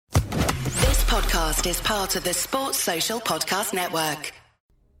podcast is part of the Sports Social Podcast Network.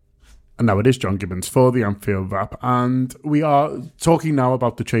 And now it is John Gibbons for the Anfield Wrap, and we are talking now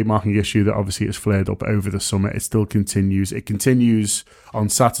about the trademarking issue that obviously has flared up over the summer. It still continues. It continues on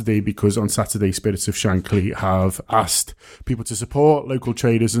Saturday because on Saturday Spirits of Shankly have asked people to support local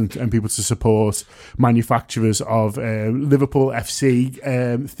traders and people to support manufacturers of Liverpool FC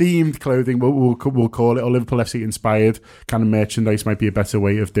themed clothing, we'll call it, or Liverpool FC inspired kind of merchandise might be a better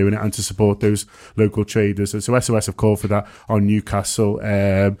way of doing it, and to support those local traders. And so SOS have called for that on Newcastle.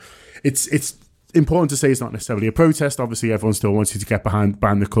 It's important to say it's not necessarily a protest. Obviously, everyone still wants you to get behind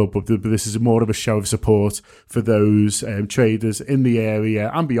the club, but this is more of a show of support for those traders in the area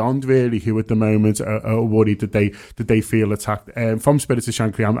and beyond, really, who at the moment are worried that they feel attacked. From Spirits of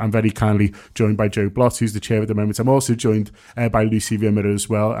Shankly, I'm very kindly joined by Joe Blott, who's the chair at the moment. I'm also joined by Lucy Rimmer as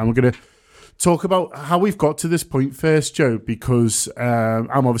well, and we're going to talk about how we've got to this point first, Joe, because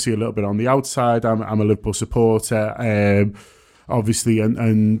I'm obviously a little bit on the outside. I'm a Liverpool supporter, obviously,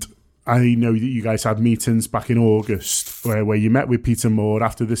 and I know that you guys had meetings back in August where you met with Peter Moore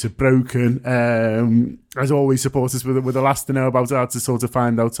after this had broken. As always, supporters were the last to know about how to sort of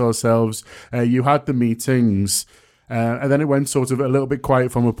find out ourselves. You had the meetings, and then it went sort of a little bit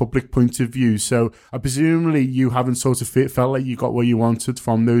quiet from a public point of view. So presumably you haven't sort of felt like you got what you wanted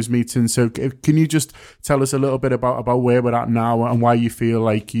from those meetings. So can you just tell us a little bit about where we're at now and why you feel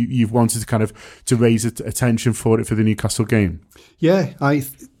like you've wanted to kind of to raise attention for it for the Newcastle game? Yeah, I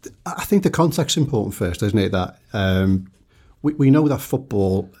think the context's important first, isn't it? That we know that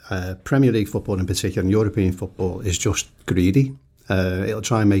football, Premier League football in particular, and European football is just greedy. It'll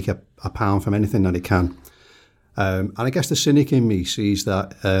try and make a pound from anything that it can. And I guess the cynic in me sees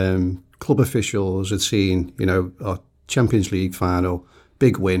that club officials had seen, a Champions League final,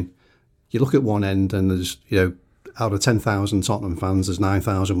 big win. You look at one end and there's, out of 10,000 Tottenham fans, there's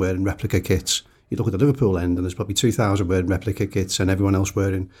 9,000 wearing replica kits. You look at the Liverpool end and there's probably 2,000 wearing replica kits and everyone else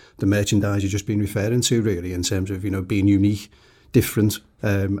wearing the merchandise you've just been referring to, really, in terms of, being unique, different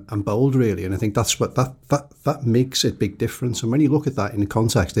and bold, really. And I think that's what that makes a big difference. And when you look at that in the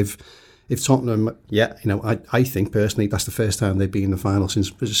context, if Tottenham, I think personally that's the first time they've been in the final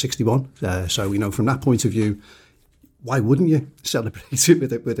since 61. So, from that point of view, why wouldn't you celebrate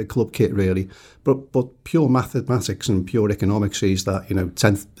it with a club kit, really? But pure mathematics and pure economics is that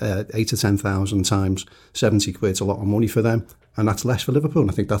 8 to 10,000 times 70 quid's a lot of money for them, and that's less for Liverpool. And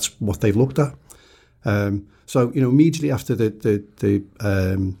I think that's what they've looked at. So immediately after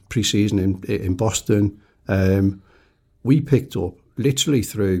the pre-season in Boston, we picked up literally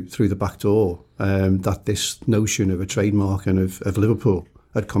through the back door that this notion of a trademark and of Liverpool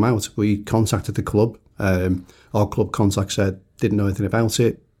had come out. We contacted the club. Our club contact said didn't know anything about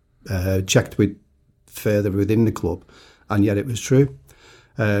it. Checked with further within the club, and yet it was true.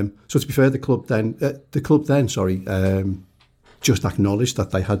 So to be fair, the club then just acknowledged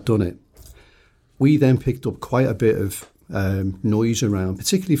that they had done it. We then picked up quite a bit of noise around,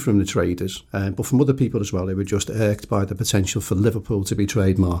 particularly from the traders, but from other people as well. They were just irked by the potential for Liverpool to be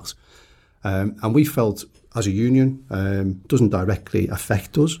trademarked. And we felt, as a union, doesn't directly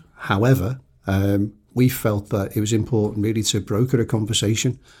affect us. However, we felt that it was important really to broker a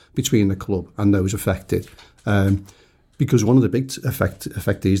conversation between the club and those affected. Because one of the big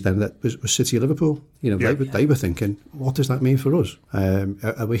effectees then that was City of Liverpool. They were thinking, what does that mean for us?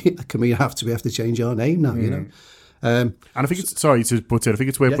 Can we have to change our name now? And I think it's I think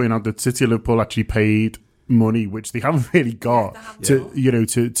it's worth pointing out that City of Liverpool actually paid money which they haven't really got to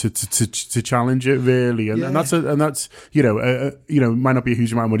challenge it, really, and that's might not be a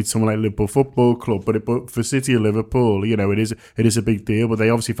huge amount of money to someone like Liverpool Football Club, but for City of Liverpool, it is a big deal. But they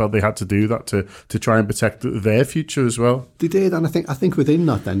obviously felt they had to do that to try and protect their future as well. They did, and I think within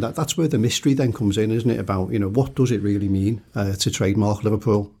that then that's where the mystery then comes in, isn't it? About what does it really mean to trademark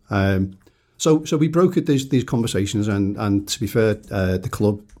Liverpool? So we brokered these conversations, and to be fair, the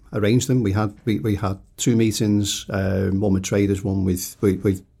club arranged them. We had two meetings, one with traders, one with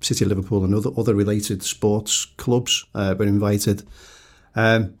City of Liverpool, and other related sports clubs were invited.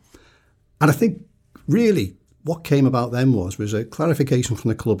 And I think really what came about then was a clarification from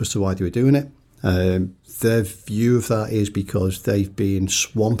the club as to why they were doing it. Their view of that is because they've been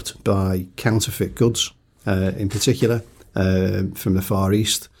swamped by counterfeit goods, in particular, from the Far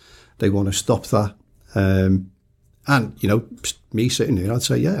East. They want to stop that. And, me sitting here, I'd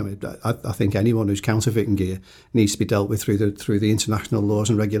say, I think anyone who's counterfeiting gear needs to be dealt with through the international laws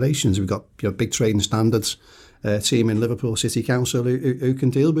and regulations. We've got big trading standards team in Liverpool City Council who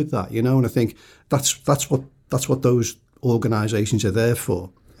can deal with that, and I think that's what those organisations are there for.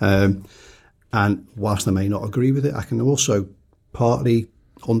 And whilst I may not agree with it, I can also partly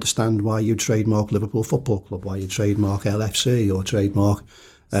understand why you trademark Liverpool Football Club, why you trademark LFC or trademark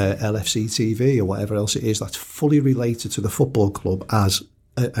LFC TV or whatever else it is that's fully related to the football club as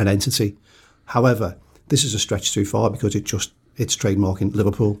an entity. However, this is a stretch too far because it's trademarking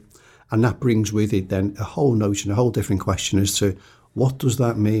Liverpool. And that brings with it then a whole notion, a whole different question as to what does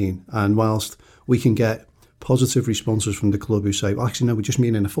that mean? And whilst we can get positive responses from the club who say, well, actually, no, we just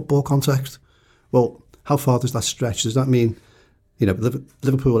mean in a football context. Well, how far does that stretch? Does that mean,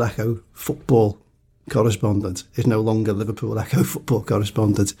 Liverpool Echo football correspondent is no longer Liverpool Echo football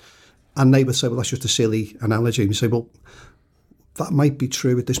correspondent? And they would say, well, that's just a silly analogy. And you say, well, that might be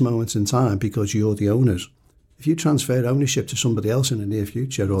true at this moment in time because you're the owners. If you transfer ownership to somebody else in the near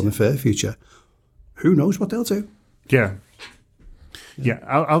future or in the fair future, who knows what they'll do? Yeah.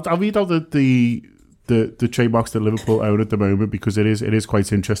 I'll read out the trademarks that Liverpool own at the moment because it is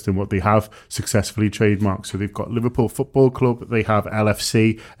quite interesting what they have successfully trademarked. So they've got Liverpool Football Club, they have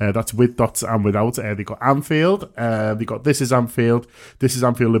LFC, that's with dots and without. They've got Anfield, they've got This is Anfield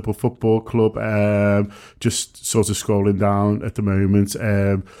Liverpool Football Club. Just sort of scrolling down at the moment,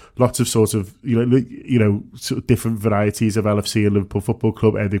 lots of sort of sort of different varieties of LFC and Liverpool Football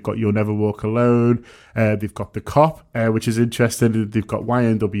Club. They've got You'll Never Walk Alone. They've got the Cop, which is interesting. They've got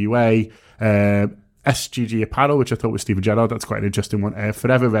YNWA. SGG Apparel, which I thought was Stephen Gerrard. That's quite an interesting one.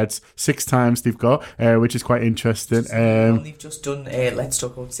 Forever Reds, 6 times they've got, which is quite interesting. They've just done Let's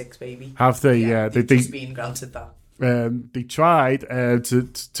Talk About Six, baby. Have they? Yeah, they've just been granted that. They tried to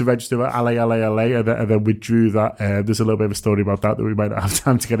register at LA, and then withdrew that. There's a little bit of a story about that we might not have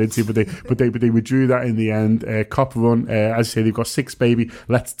time to get into, but they withdrew that in the end. Cop Run, as I say, they've got Six Baby.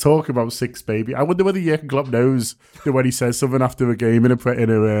 Let's Talk About Six Baby. I wonder whether Jurgen Klopp knows that when he says something after a game in an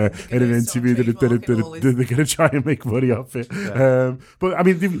interview that they're going to try and make money off it. Yeah. But I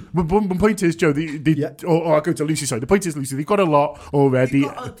mean, the point is, Joe. I'll go to Lucy. Sorry, the point is, Lucy, they've got a lot already.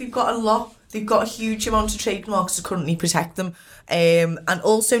 They've got a lot. They've got a huge amount of trademarks to currently protect them, and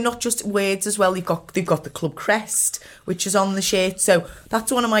also not just words as well. They've got the club crest, which is on the shirt. So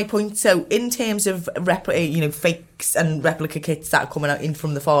that's one of my points. So in terms of fakes and replica kits that are coming out in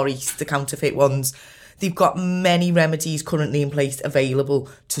from the Far East, the counterfeit ones, they've got many remedies currently in place available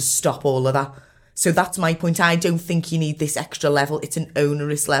to stop all of that. So that's my point. I don't think you need this extra level. It's an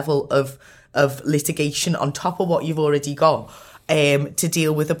onerous level of litigation on top of what you've already got. To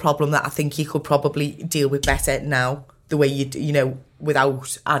deal with a problem that I think you could probably deal with better now, the way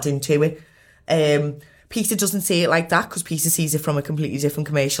without adding to it. Peter doesn't see it like that because Peter sees it from a completely different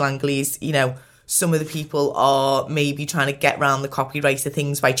commercial angle. He's, some of the people are maybe trying to get around the copyright of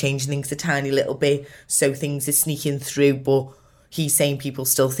things by changing things a tiny little bit, so things are sneaking through. But he's saying people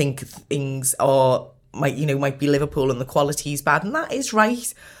still think things might be Liverpool and the quality is bad, and that is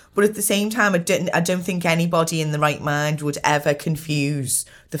right. But at the same time, I don't think anybody in the right mind would ever confuse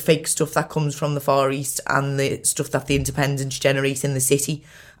the fake stuff that comes from the Far East and the stuff that the independents generate in the city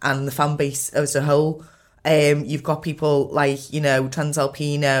and the fan base as a whole. You've got people like,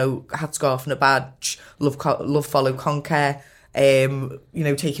 Transalpino, Hatscarf and a Badge, Love Follow Conquer,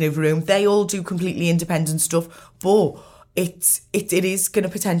 taking over Rome. They all do completely independent stuff, but it is going to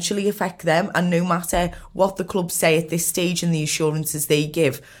potentially affect them, and no matter what the clubs say at this stage and the assurances they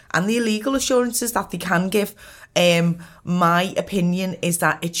give and the illegal assurances that they can give, my opinion is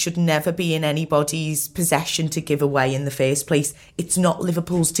that it should never be in anybody's possession to give away in the first place. It's not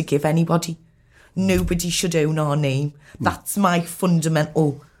Liverpool's to give anybody. Nobody should own our name. That's my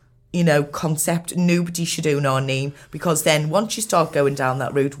fundamental concept. Nobody should own our name, because then once you start going down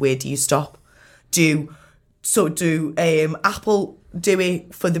that road, where do you stop? Do Apple do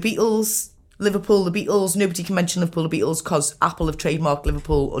it for the Beatles, Liverpool, the Beatles? Nobody can mention Liverpool, the Beatles, because Apple have trademarked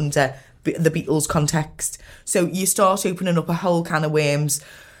Liverpool under the Beatles context. So you start opening up a whole can of worms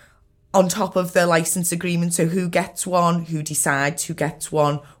on top of the license agreement. So who gets one? Who decides who gets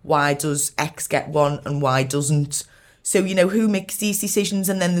one? Why does X get one and why doesn't? So, who makes these decisions?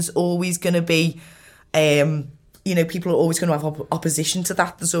 And then there's always going to be... people are always going to have opposition to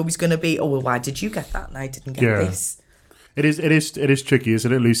that. There's always going to be, why did you get that and I didn't get this? It is tricky,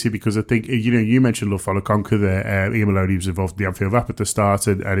 isn't it, Lucy? Because I think you mentioned Love Follow Conquer there. Ian Maloney was involved in the Anfield Wrap at the start,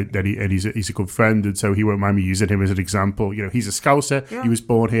 and he's a good friend, and so he won't mind me using him as an example. He's a Scouser. Yeah. He was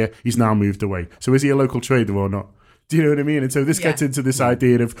born here. He's now moved away. So is he a local trader or not? Do you know what I mean? And so this gets into this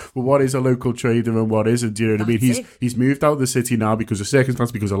idea of, well, what is a local trader and what isn't? Do you know what I mean? He's moved out of the city now because of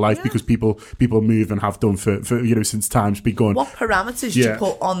circumstance, because of life, because people move and have done for since time's begun. What parameters do you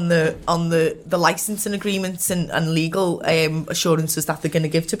put on the licensing agreements and legal assurances that they're going to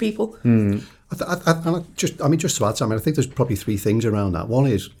give to people? Just to add something, I think there's probably 3 things around that. One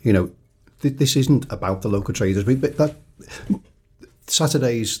is, this isn't about the local traders.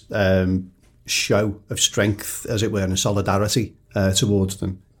 Saturday's show of strength, as it were, and solidarity towards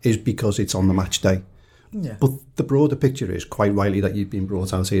them is because it's on the match day. Yeah. But the broader picture is, quite rightly, that you've been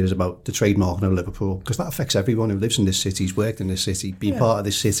brought out here, is about the trademarking of Liverpool, because that affects everyone who lives in this city, who's worked in this city, been part of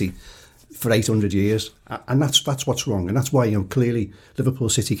this city for 800 years, and that's what's wrong, and that's why clearly Liverpool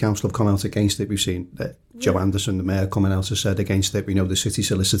City Council have come out against it. We've seen Joe Anderson, the mayor, coming out, has said against it. We know the city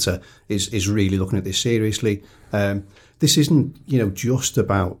solicitor is really looking at this seriously. This isn't just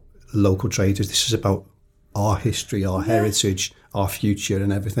about local traders. This is about our history, our heritage, our future,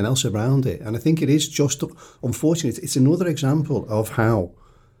 and everything else around it. And I think it is just unfortunate. It's another example of how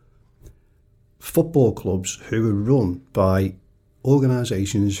football clubs who are run by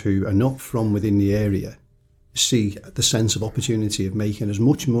organisations who are not from within the area see the sense of opportunity of making as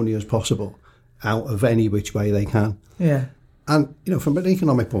much money as possible out of any which way they can. Yeah. And from an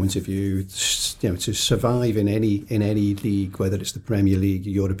economic point of view, to survive in any league, whether it's the Premier League,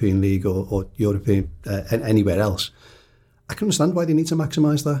 European League, or European anywhere else, I can understand why they need to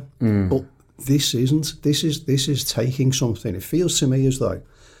maximise that. But this isn't. This is taking something. It feels to me as though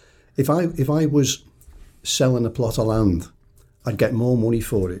if I was selling a plot of land, I'd get more money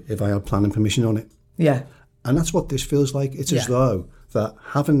for it if I had planning permission on it. Yeah. And that's what this feels like. It's as though that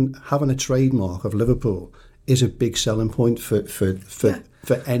having a trademark of Liverpool is a big selling point for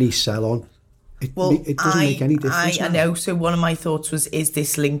any sell-on. It doesn't make any difference. I know. So one of my thoughts was, is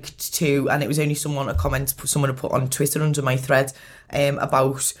this linked to, and it was only someone had put on Twitter under my thread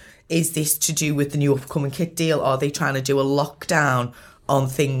about, is this to do with the new upcoming kit deal? Are they trying to do a lockdown on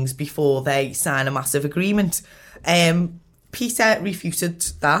things before they sign a massive agreement? Peter refuted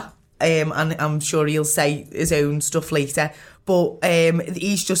that, and I'm sure he'll say his own stuff later. But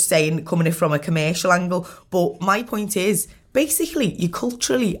he's just saying, coming in from a commercial angle. But my point is, basically, you're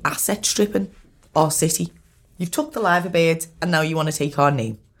culturally asset stripping our city. You've took the liver bird, and now you want to take our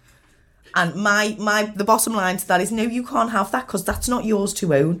name. And the bottom line to that is, no, you can't have that, because that's not yours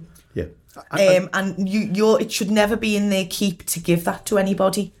to own. Yeah. And it should never be in their keep to give that to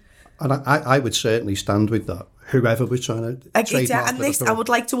anybody. And I would certainly stand with that. Whoever was trying to trademark and this, I would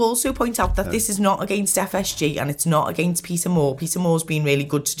like to also point out that this is not against FSG, and it's not against Peter Moore. Peter Moore's been really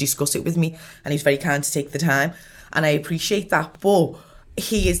good to discuss it with me, and he's very kind to take the time, and I appreciate that. But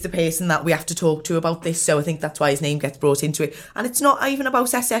he is the person that we have to talk to about this, so I think that's why his name gets brought into it. And it's not even about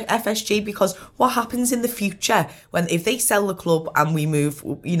FSG, because what happens in the future, if they sell the club and we move,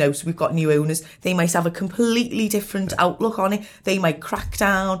 so we've got new owners, they might have a completely different outlook on it. They might crack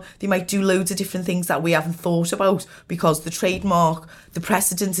down, they might do loads of different things that we haven't thought about, because the trademark, the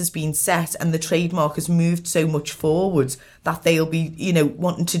precedent has been set, and the trademark has moved so much forward that they'll be,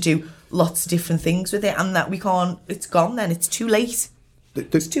 wanting to do lots of different things with it, and that we can't, it's gone then, it's too late.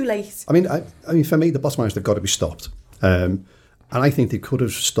 It's too late. I mean, for me, the bottom line is they've got to be stopped. And I think they could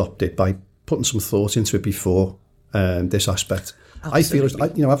have stopped it by putting some thought into it before this aspect. Absolutely. I feel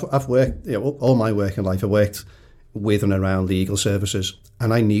as I've worked, all my working life, I worked with and around legal services,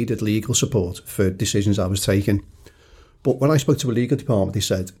 and I needed legal support for decisions I was taking. But when I spoke to a legal department, they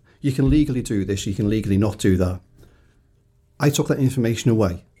said, you can legally do this, you can legally not do that. I took that information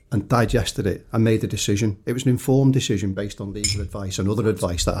away and digested it and made a decision. It was an informed decision based on legal advice and other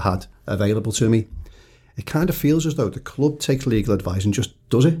advice that I had available to me. It kind of feels as though the club takes legal advice and just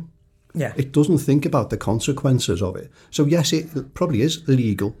does it. Yeah. It doesn't think about the consequences of it. So yes, it probably is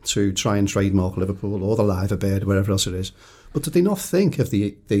illegal to try and trademark Liverpool or the Liver Bird, wherever else it is. But do they not think of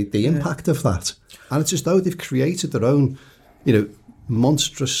the impact of that? And it's as though they've created their own,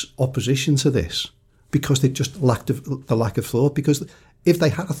 monstrous opposition to this because they just lacked the lack of thought. Because if they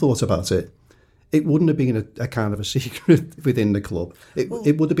had a thought about it, it wouldn't have been a kind of a secret within the club.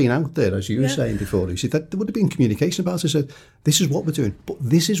 It would have been out there, as you were saying before, Lucy. There would have been communication about it. Said, this is what we're doing, but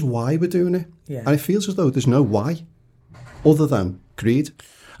this is why we're doing it. Yeah. And it feels as though there's no why other than greed.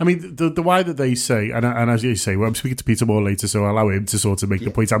 I mean, the why that they say, and as you say, well, I'm speaking to Peter Moore later, so I'll allow him to sort of make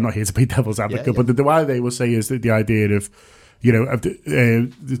the point. I'm not here to be devil's advocate, but the why they will say is that the idea of,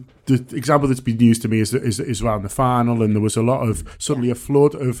 the example that's been used to me is around the final, and there was a lot of suddenly a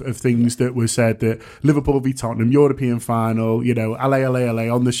flood of things that were said that Liverpool v Tottenham European final,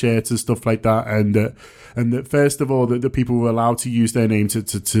 LA on the shirts and stuff like that, and that first of all that the people were allowed to use their name to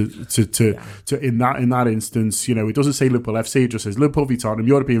in that instance, it doesn't say Liverpool FC, it just says Liverpool v Tottenham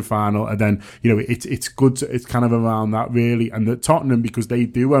European final, and then it's good it's kind of around that really, and that Tottenham, because they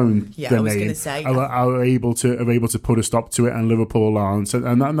do own the name, are able to put a stop to it, and Liverpool aren't,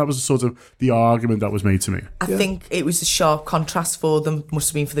 and that was sort of the argument that was made to me. I think it was a sharp contrast for them, must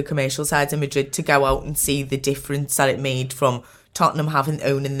have been for the commercial side of Madrid, to go out and see the difference that it made from Tottenham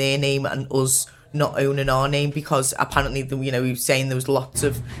owning their name and us not owning our name, because apparently, he was saying there was lots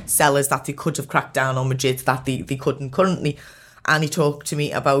of sellers that they could have cracked down on Madrid that they couldn't currently. And he talked to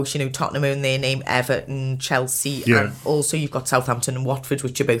me about, Tottenham own their name, Everton, Chelsea, and also you've got Southampton and Watford,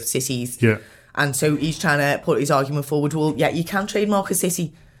 which are both cities. Yeah. And so he's trying to put his argument forward, well, yeah, you can trademark a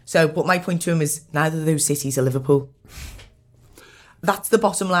city. So, but my point to him is neither of those cities are Liverpool. That's the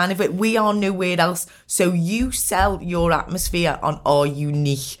bottom line of it. We are nowhere else. So you sell your atmosphere on our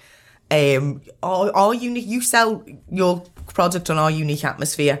unique, you sell your product on our unique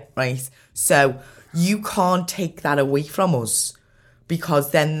atmosphere, right? So you can't take that away from us,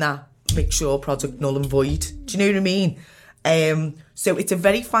 because then that makes your product null and void. Do you know what I mean? So it's a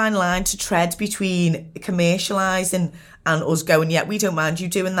very fine line to tread between commercialising and us going, yeah, we don't mind you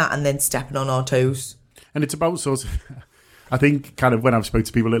doing that, and then stepping on our toes. And it's about sort of, I think, kind of when I've spoken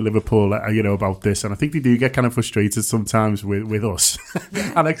to people at Liverpool, about this, and I think they do get kind of frustrated sometimes with us.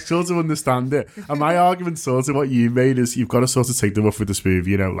 And I sort of understand it. And my argument, sort of what you made, is you've got to sort of take them off with the smooth,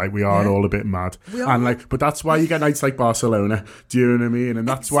 like we are all a bit mad. And but that's why you get nights like Barcelona. Do you know what I mean? And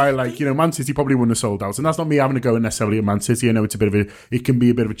that's why, Man City probably wouldn't have sold out. And that's not me having to go necessarily at Man City. It can be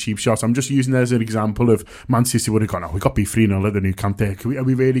a bit of a cheap shot. I'm just using it as an example of Man City would have gone, we got beat 3-0 at the new camp there. Are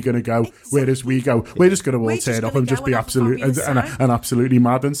we really going to go? Where does we go? We're just going to all turn up and just be absolute and absolutely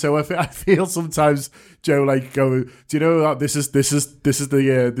mad. And so I feel sometimes, Joe, go, do you know that this is the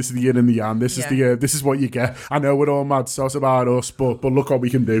yin and the yang. This is what you get. I know we're all mad sauce about us, but look what we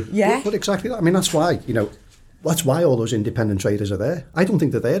can do. Yeah, but exactly that. I mean, that's why that's why all those independent traders are there. I don't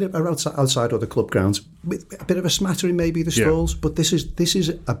think that they're outside other club grounds. With a bit of a smattering, maybe the stalls, but this is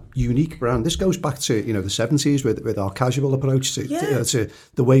a unique brand. This goes back to the 70s with our casual approach to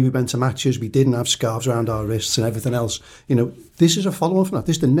the way we went to matches. We didn't have scarves around our wrists and everything else. This is a follow-on from that.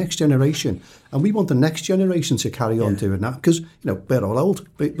 This is the next generation, and we want the next generation to carry on doing that, because we're all old.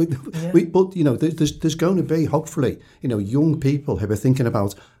 But there's going to be, hopefully, young people who are thinking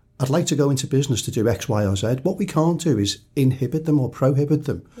about, I'd like to go into business to do X, Y, or Z. What we can't do is inhibit them or prohibit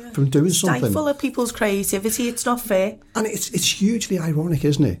them from doing something. Stifle of people's creativity. It's not fair. And it's hugely ironic,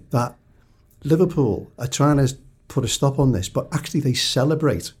 isn't it, that Liverpool are trying to put a stop on this, but actually they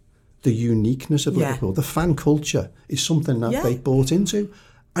celebrate the uniqueness of Liverpool. The fan culture is something that they bought into.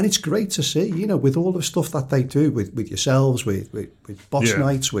 And it's great to see, with all the stuff that they do with yourselves, with Boss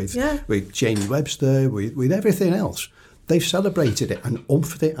Nights, with Jamie Webster, with everything else. They've celebrated it and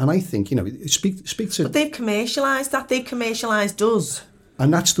umphed it, and I think speak to. But they've commercialised that. They've commercialised us,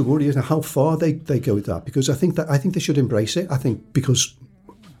 and that's the worry, isn't it? How far they go with that? Because I think they should embrace it. I think, because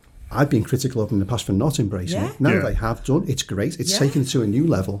I've been critical of them in the past for not embracing it. Now they have done. It's great. It's taken it to a new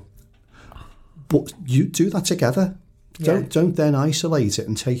level. But you do that together. Don't then isolate it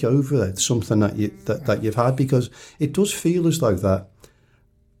and take over something that you've had, because it does feel as though that.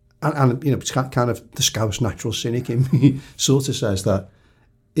 And it's kind of the Scouse natural cynic in me sort of says that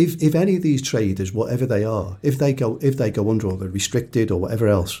if any of these traders, whatever they are, if they go under, or they're restricted or whatever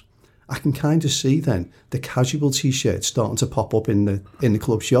else, I can kind of see then the casual T-shirt starting to pop up in the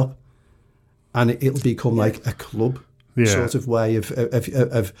club shop, and it'll become like a club sort of way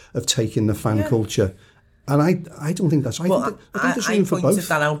of taking the fan culture. And I don't think that's right. Well, I think there's room for both. I pointed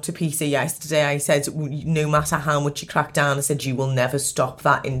that out to Peter yesterday. I said, no matter how much you crack down, I said, you will never stop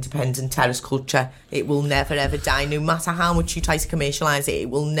that independent terrace culture. It will never, ever die. No matter how much you try to commercialise it, it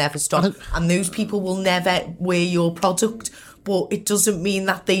will never stop. And those people will never wear your product. But it doesn't mean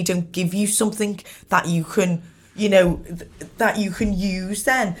that they don't give you something that you can, that you can use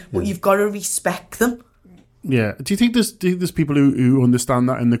then. But you've got to respect them. Yeah. Do you think there's people who understand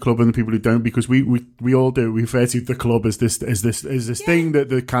that in the club and the people who don't? Because we all do. We refer to the club as this thing that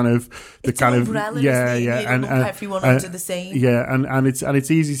the kind of umbrella, and everyone under the same. Yeah, and it's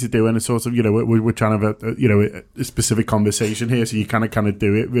easy to do, and it's sort of we're trying to have a specific conversation here, so you kind of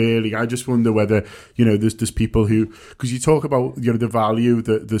do it really. I just wonder whether there's people who, because you talk about the value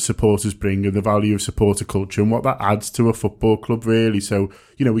that the supporters bring and the value of supporter culture and what that adds to a football club really. So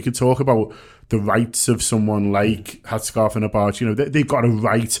we can talk about the rights of someone like Headscarf and a Barge, they've got a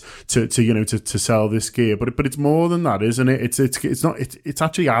right to sell this gear, but it's more than that, isn't it? It's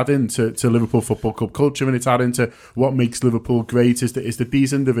actually adding to Liverpool Football Club culture, and it's adding to what makes Liverpool great. Is that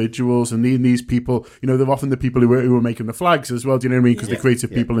these individuals and these people, they're often the people who are making the flags as well. Do you know what I mean? Because they're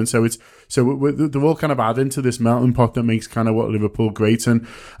creative people, and so they're all kind of adding to this melting pot that makes kind of what Liverpool great. And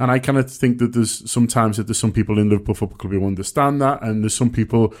I kind of think that there's some people in Liverpool Football Club who understand that, and there's some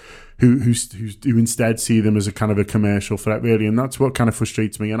people who who instead see them as a kind of a commercial threat, really, and that's what kind of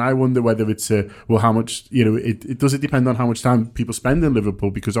frustrates me. And I wonder whether it's how much, it does it depend on how much time people spend in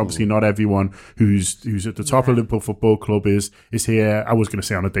Liverpool, because obviously not everyone who's at the top of Liverpool Football Club is here. I was going to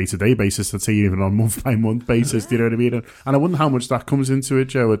say on a day-to-day basis, I'd say even on a month-by-month basis. Do you know what I mean? And I wonder how much that comes into it,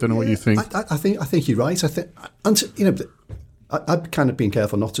 Joe. I don't know what you think. I think you're right. I've kind of been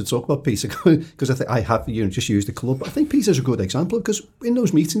careful not to talk about Peter because I think I have just used the club. But I think Peter's a good example, because in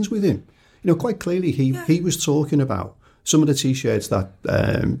those meetings with him, quite clearly he was talking about some of the T-shirts that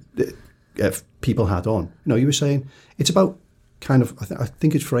people had on. He was saying it's about kind of, I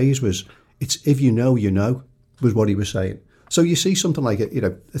think his phrase was, it's if you know, was what he was saying. So you see something like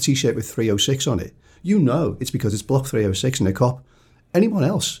a T-shirt with 306 on it, it's because it's block 306 in a cop. Anyone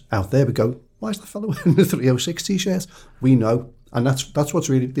else out there would go, why is that fellow wearing the 306 T-shirt? We know. And that's what's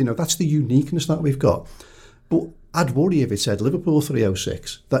really, that's the uniqueness that we've got. But I'd worry if it said Liverpool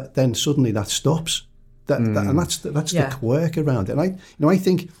 306, that then suddenly that stops. And that's the quirk around it. And I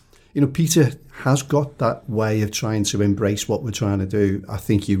think, Peter has got that way of trying to embrace what we're trying to do. I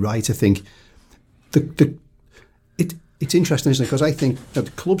think you're right. I think it's interesting, isn't it? Because I think the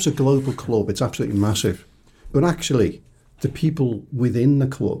club's a global club. It's absolutely massive. But actually, the people within the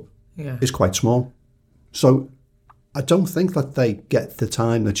club is quite small. So I don't think that they get the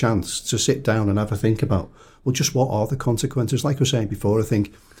time, the chance to sit down and have a think about, well, just what are the consequences? Like I was saying before, I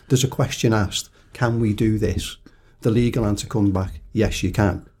think there's a question asked, can we do this? The legal answer comes back, yes, you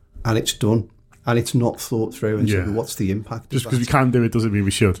can. And it's done. And it's not thought through and said, well, what's the impact? Just because we can do it doesn't mean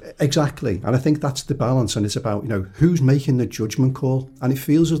we should. Exactly. And I think that's the balance. And it's about, who's making the judgment call? And it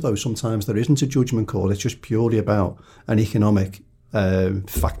feels as though sometimes there isn't a judgment call. It's just purely about an economic,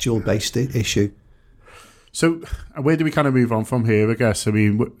 factual-based issue. So where do we kind of move on from here, I guess? I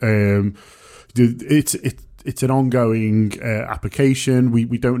mean, it's an ongoing application.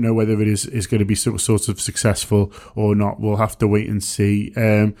 We don't know whether it is going to be sort of successful or not. We'll have to wait and see.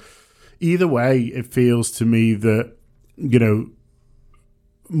 Either way, it feels to me that,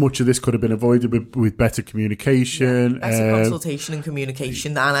 much of this could have been avoided with better communication. Better consultation and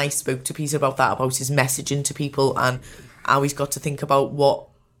communication. And I spoke to Peter about that, about his messaging to people and how he's got to think about what...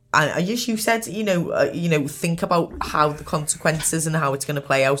 And as you said, think about how the consequences and how it's going to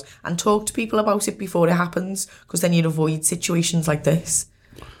play out, and talk to people about it before it happens, because then you'd avoid situations like this.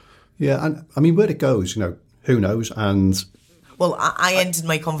 Yeah, and I mean, where it goes, who knows? And well, I ended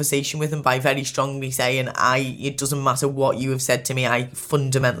my conversation with him by very strongly saying, it doesn't matter what you have said to me, I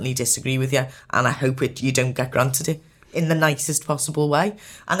fundamentally disagree with you, and I hope you don't get granted it in the nicest possible way.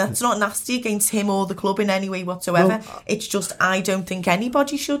 And that's not nasty against him or the club in any way whatsoever. No, it's just, I don't think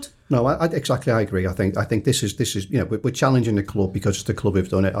anybody should. No, I agree. I think this is we're challenging the club because it's the club who've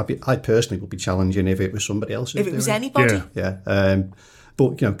done it. I personally would be challenging if it was somebody else. If it was anybody. Yeah.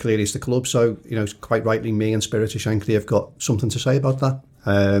 But clearly it's the club, so quite rightly, me and Spirit of Shankly have got something to say about that.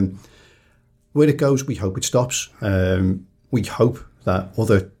 Where it goes, we hope it stops. We hope that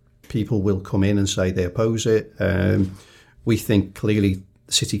other people will come in and say they oppose it. We think clearly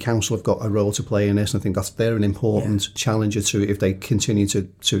the City Council have got a role to play in this, and I think they're an important challenger to it if they continue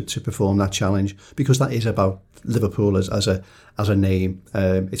to perform that challenge, because that is about Liverpool as a name.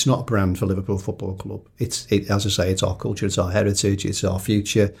 It's not a brand for Liverpool Football Club. As I say, it's our culture, it's our heritage, it's our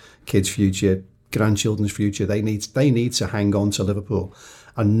future, kids' future, grandchildren's future. They need to hang on to Liverpool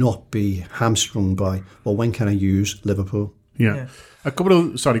and not be hamstrung by, well, when can I use Liverpool? Yeah. A couple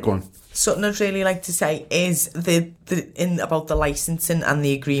of... Sorry, go on. Something I'd really like to say is about the licensing and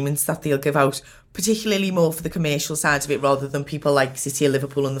the agreements that they'll give out, particularly more for the commercial side of it rather than people like City or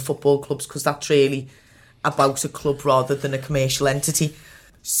Liverpool and the football clubs, because that's really about a club rather than a commercial entity.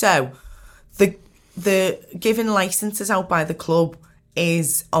 So the giving licences out by the club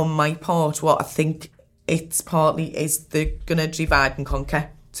is, on my part, what I think it's partly is they're going to divide and conquer.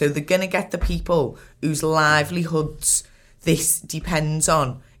 So they're going to get the people whose livelihoods this depends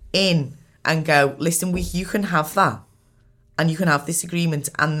on in and go, listen, you can have that and you can have this agreement,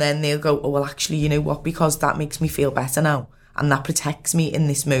 and then they'll go, oh, well, actually, you know what, because that makes me feel better now and that protects me in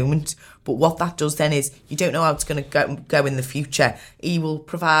this moment. But what that does then is, you don't know how it's going to go in the future. He will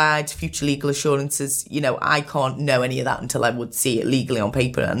provide future legal assurances. I can't know any of that until I would see it legally on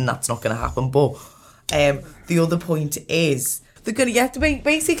paper, and that's not going to happen. But the other point is, they're going to get to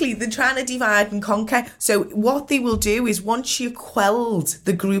basically, they're trying to divide and conquer. So what they will do is, once you've quelled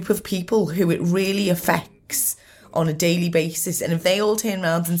the group of people who it really affects on a daily basis, and if they all turn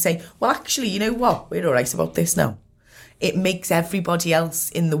around and say, well, actually, you know what, we're all right about this now, it makes everybody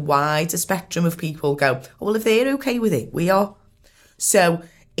else in the wider spectrum of people go, oh, well, if they're okay with it, we are. So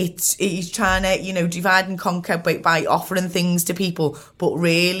he's trying to, divide and conquer by offering things to people, but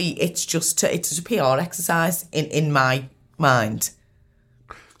really it's a PR exercise in my mind.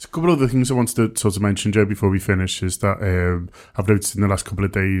 A couple of other things I wanted to sort of mention, Joe, before we finish, is that I've noticed in the last couple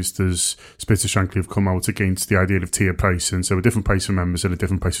of days there's Spirit of Shankly have come out against the idea of tier pricing, so a different price for members and a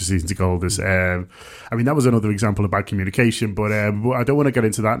different price for season ticket holders. That was another example of bad communication, but I don't want to get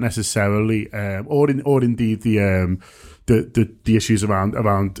into that necessarily, or indeed the issues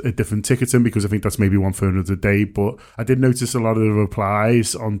around different ticketing, because I think that's maybe one for another day. But I did notice a lot of the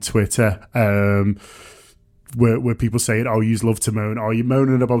replies on Twitter where people saying, "Oh, you love to moan. Oh, you're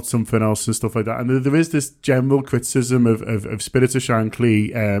moaning about something else," and stuff like that. And there is this general criticism of Spirit of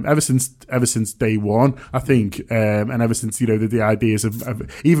Shankly ever since day one, I think, and ever since the ideas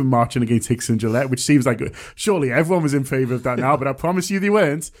of even marching against Hicks and Gillette, which seems like surely everyone was in favour of that now, but I promise you they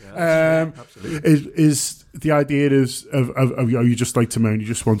weren't. Absolutely. Is the idea of you just like to moan, you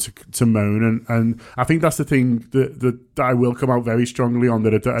just want to moan, and I think that's the thing that I will come out very strongly on,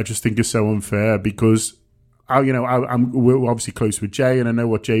 that I just think is so unfair, because we're obviously close with Jay, and I know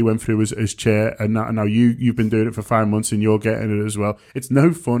what Jay went through as chair, and now you've been doing it for 5 months and you're getting it as well. It's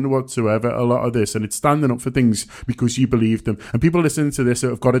no fun whatsoever, a lot of this, and it's standing up for things because you believe them. And people listening to this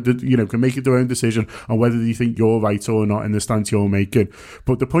have got to, can make it their own decision on whether they think you're right or not in the stance you're making.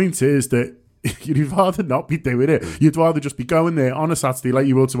 But the point is that you'd rather not be doing it. You'd rather just be going there on a Saturday like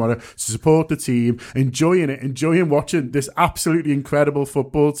you will tomorrow to support the team, enjoying watching this absolutely incredible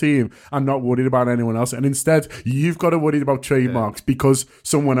football team, and not worried about anyone else. And instead, you've got to worry about trademarks because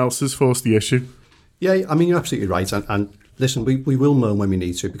someone else has forced the issue. Yeah, I mean, you're absolutely right. And listen, we will moan when we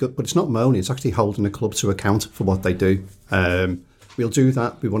need to, but it's not moaning. It's actually holding the club to account for what they do. We'll do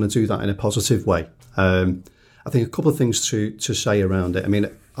that. We want to do that in a positive way. I think a couple of things to say around it. I mean,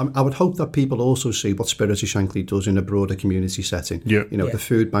 I would hope that people also see what Spirit of Shankly does in a broader community setting. The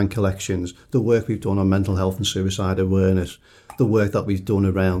food bank collections, the work we've done on mental health and suicide awareness, the work that we've done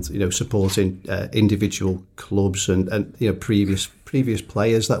around supporting individual clubs and previous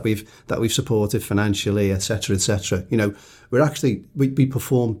players that we've supported financially, etc., etc. We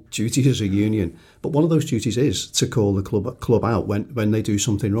perform duties as a union, but one of those duties is to call the club out when they do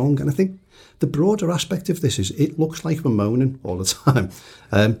something wrong. And I think the broader aspect of this is it looks like we're moaning all the time.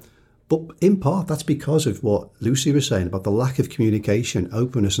 But in part, that's because of what Lucy was saying about the lack of communication,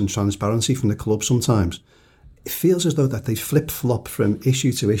 openness and transparency from the club sometimes. It feels as though that they flip-flop from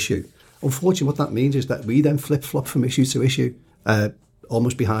issue to issue. Unfortunately, what that means is that we then flip-flop from issue to issue,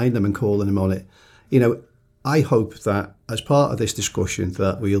 almost behind them and calling them on it. I hope that as part of this discussion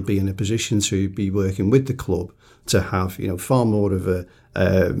that we'll be in a position to be working with the club to have far more of a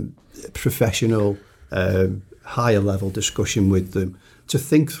professional, higher level discussion with them, to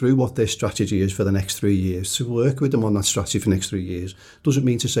think through what their strategy is for the next 3 years, to work with them on that strategy for the next 3 years. Doesn't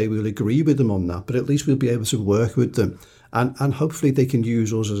mean to say we'll agree with them on that, but at least we'll be able to work with them. And hopefully they can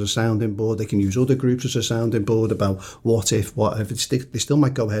use us as a sounding board. They can use other groups as a sounding board about what if. They still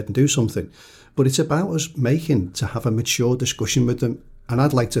might go ahead and do something. But it's about us to have a mature discussion with them. And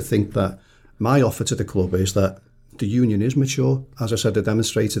I'd like to think that my offer to the club is that the union is mature. As I said, I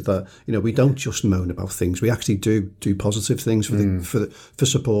demonstrated that we don't just moan about things. We actually do positive things for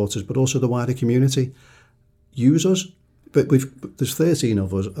supporters, but also the wider community. Use us. But there's 13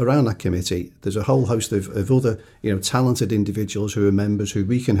 of us around that committee. There's a whole host of other talented individuals who are members who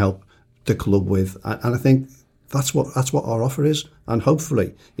we can help the club with, and I think that's what our offer is. And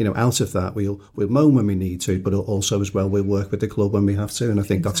hopefully, out of that, we'll moan when we need to, but also as well we'll work with the club when we have to, and I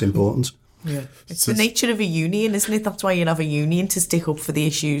think that's important. Yeah, it's the nature of a union, isn't it? That's why you have a union, to stick up for the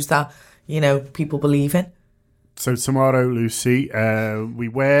issues that people believe in. So tomorrow, Lucy,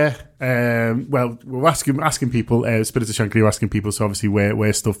 we're asking people, Spirit of Shankly are asking people to obviously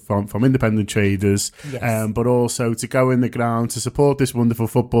wear stuff from independent traders, yes. But also to go in the ground to support this wonderful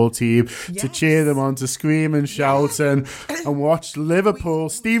football team, yes. To cheer them on, to scream and shout, and watch Liverpool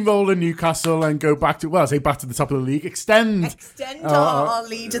steamroll Newcastle and go back to the top of the league, extend our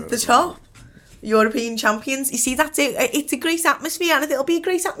lead at the top. European champions. You see, that's it. It's a great atmosphere, and it'll be a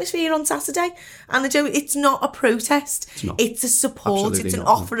great atmosphere on Saturday. And it's not a protest. It's a support. Absolutely, it's an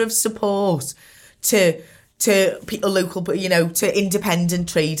offer of support to local, to independent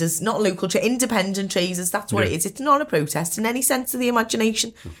traders, not local, to independent traders. That's what it is. It's not a protest in any sense of the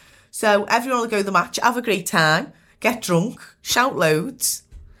imagination. So everyone will go to the match, have a great time, get drunk, shout loads,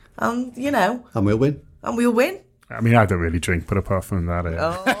 and and we'll win. And we'll win. I mean, I don't really drink, but apart from that,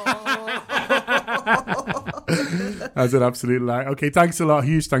 That's an absolute lie. Okay, thanks a lot.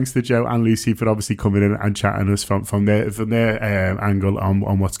 Huge thanks to Joe and Lucy for obviously coming in and chatting us from their angle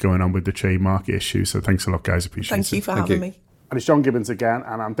on what's going on with the trademark issue. So thanks a lot, guys. Appreciate it. Thank you for having me. And it's John Gibbons again,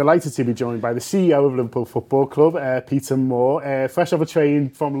 and I'm delighted to be joined by the CEO of Liverpool Football Club, Peter Moore, fresh off a train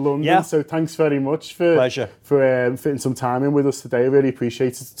from London. So thanks very much for fitting some time in with us today. I really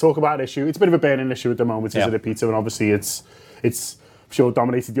appreciate it to talk about an issue. It's a bit of a burning issue at the moment, isn't it, Peter? And obviously it's I'm sure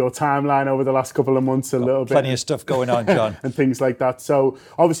dominated your timeline over the last couple of months a little bit. Plenty of stuff going on, John. And things like that. So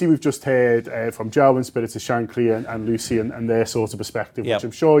obviously we've just heard from Joe and Spirits of Shankly and Lucy and their sort of perspective, which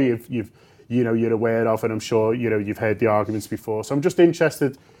I'm sure you're aware of, and I'm sure you've heard the arguments before. So I'm just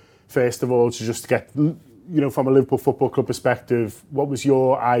interested, first of all, to just get from a Liverpool Football Club perspective, what was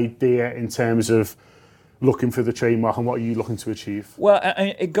your idea in terms of looking for the trademark, and what are you looking to achieve? Well,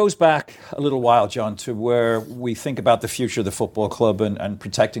 it goes back a little while, John, to where we think about the future of the football club and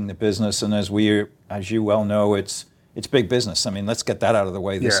protecting the business. And as you well know, it's big business. I mean, let's get that out of the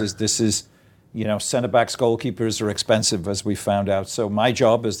way. This is centre-backs, goalkeepers are expensive, as we found out. So my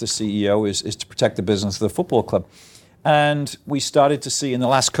job as the CEO is to protect the business of the football club. And we started to see in the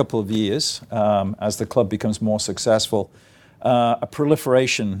last couple of years, as the club becomes more successful, a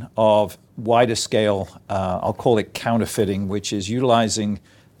proliferation of wider scale, I'll call it counterfeiting, which is utilizing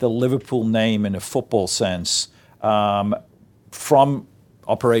the Liverpool name in a football sense from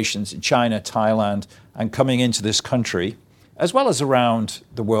operations in China, Thailand, and coming into this country, as well as around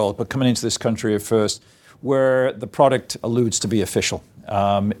the world, but coming into this country at first, where the product alludes to be official.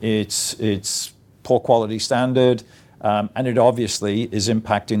 It's poor quality standard, and it obviously is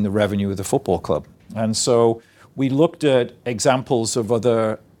impacting the revenue of the football club. And so we looked at examples of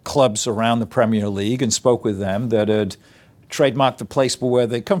other clubs around the Premier League and spoke with them that had trademarked the place where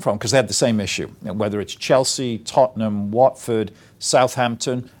they come from, because they had the same issue, whether it's Chelsea, Tottenham, Watford,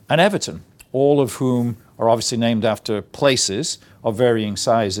 Southampton, and Everton, all of whom are obviously named after places of varying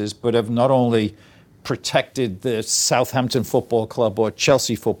sizes, but have not only protected the Southampton Football Club or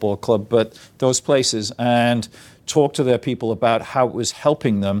Chelsea Football Club, but those places, and talk to their people about how it was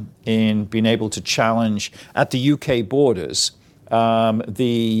helping them in being able to challenge at the UK borders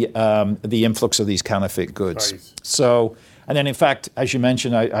the influx of these counterfeit goods. Right. So, and then in fact, as you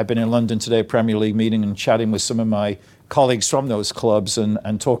mentioned, I've been in London today, Premier League meeting, and chatting with some of my colleagues from those clubs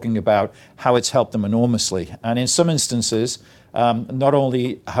and talking about how it's helped them enormously. And in some instances, not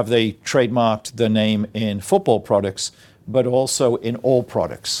only have they trademarked the name in football products, but also in all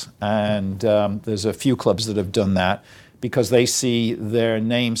products. And there's a few clubs that have done that because they see their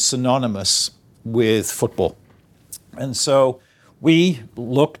name synonymous with football. And so we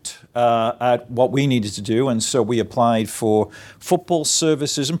looked at what we needed to do, and so we applied for football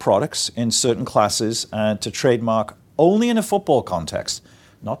services and products in certain classes to trademark only in a football context,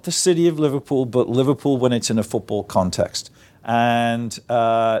 not the city of Liverpool, but Liverpool when it's in a football context. And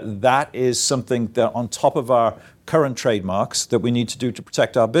that is something that on top of our current trademarks that we need to do to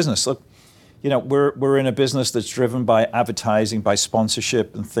protect our business. Look, we're in a business that's driven by advertising, by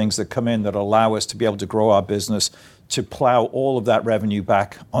sponsorship and things that come in that allow us to be able to grow our business, to plow all of that revenue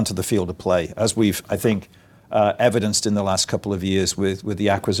back onto the field of play, as we've, I think, evidenced in the last couple of years with the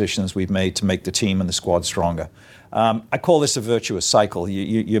acquisitions we've made to make the team and the squad stronger. I call this a virtuous cycle.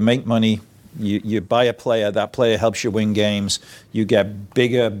 You make money, you buy a player, that player helps you win games, you get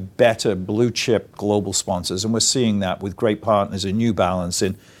bigger, better, blue chip global sponsors, and we're seeing that with great partners in New Balance,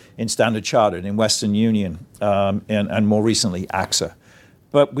 in Standard Chartered, in Western Union, and more recently AXA.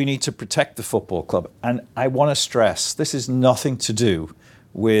 But we need to protect the football club. And I want to stress, this is nothing to do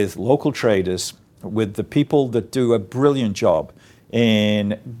with local traders, with the people that do a brilliant job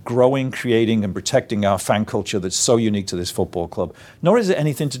in growing, creating, and protecting our fan culture that's so unique to this football club. Nor is it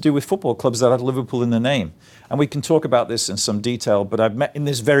anything to do with football clubs that have Liverpool in the name. And we can talk about this in some detail, but I've met in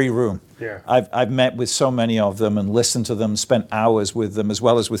this very room. Yeah. I've met with so many of them and listened to them, spent hours with them, as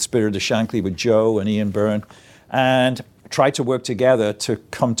well as with Spirit of Shankly, with Joe and Ian Byrne, and tried to work together to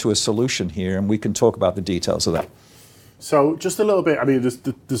come to a solution here, and we can talk about the details of that. So just a little bit, I mean,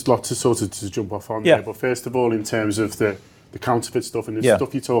 there's lots to sort of to jump off on there, but first of all, in terms of the counterfeit stuff and the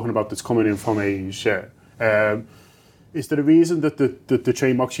stuff you're talking about that's coming in from Asia, is there a reason that the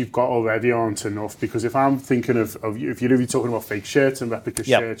trademarks you've got already aren't enough? Because if I'm thinking of if you're talking about fake shirts and replica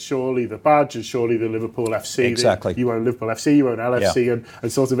shirts, surely the badge and surely the Liverpool FC, exactly. You own Liverpool FC, you own LFC,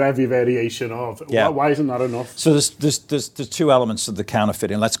 and sort of every variation of. Why isn't that enough? So there's two elements of the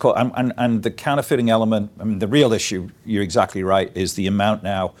counterfeiting. Let's call and the counterfeiting element. I mean, the real issue, you're exactly right, is the amount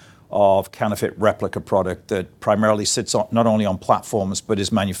now of counterfeit replica product that primarily sits on, not only on platforms but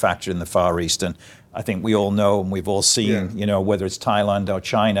is manufactured in the Far East. And I think we all know, and we've all seen, whether it's Thailand or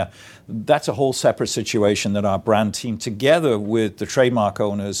China, that's a whole separate situation that our brand team, together with the trademark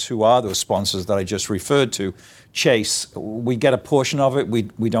owners who are those sponsors that I just referred to, chase. We get a portion of it.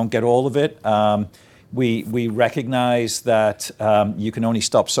 We don't get all of it. We recognize that you can only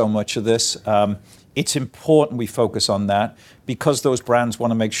stop so much of this. It's important we focus on that because those brands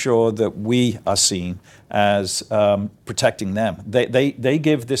want to make sure that we are seen as protecting them. They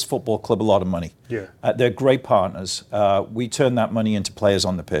give this football club a lot of money. Yeah. They're great partners. We turn that money into players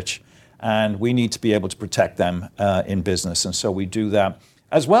on the pitch, and we need to be able to protect them in business. And so we do that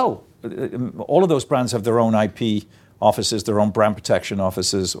as well. All of those brands have their own IP offices, their own brand protection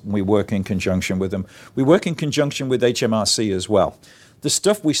offices. We work in conjunction with them. We work in conjunction with HMRC as well. The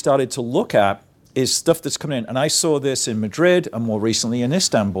stuff we started to look at is stuff that's coming in. And I saw this in Madrid and more recently in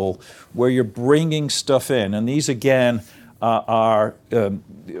Istanbul, where you're bringing stuff in. And these, again, are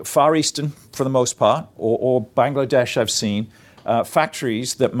Far Eastern, for the most part, or Bangladesh, I've seen,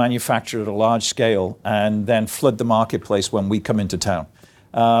 factories that manufacture at a large scale and then flood the marketplace when we come into town.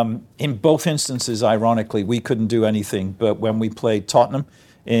 In both instances, ironically, we couldn't do anything. But when we played Tottenham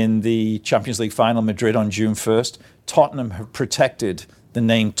in the Champions League final, Madrid, on June 1st, Tottenham have protected the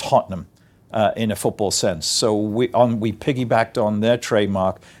name Tottenham in a football sense. So we piggybacked on their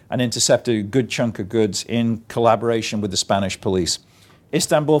trademark and intercepted a good chunk of goods in collaboration with the Spanish police.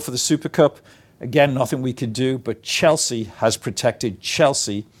 Istanbul for the Super Cup, again, nothing we could do, but Chelsea has protected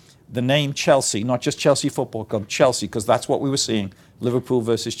Chelsea, the name Chelsea, not just Chelsea Football Club, Chelsea, because that's what we were seeing, Liverpool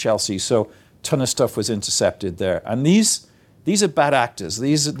versus Chelsea. So a ton of stuff was intercepted there. And these are bad actors.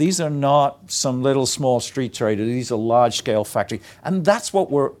 These are not some little small street trader. These are large scale factory, and that's what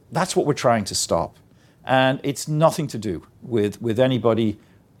we're trying to stop. And it's nothing to do with anybody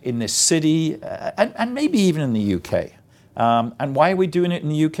in this city and maybe even in the UK. And why are we doing it in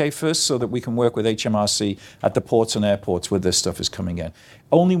the UK first? So that we can work with HMRC at the ports and airports where this stuff is coming in.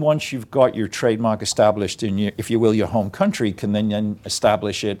 Only once you've got your trademark established in your, if you will, your home country, can then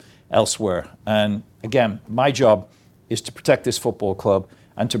establish it elsewhere. And again, my job is to protect this football club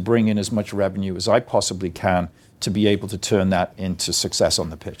and to bring in as much revenue as I possibly can to be able to turn that into success on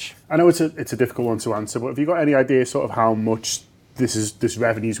the pitch. I know it's a difficult one to answer, but have you got any idea sort of how much this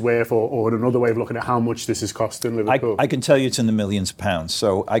revenue's worth, or another way of looking at how much this is costing Liverpool? I can tell you it's in the millions of pounds.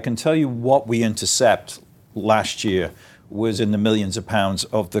 So I can tell you what we intercept last year was in the millions of pounds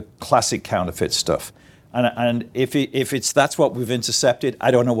of the classic counterfeit stuff. And if that's what we've intercepted, I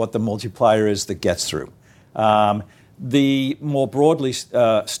don't know what the multiplier is that gets through. The more broadly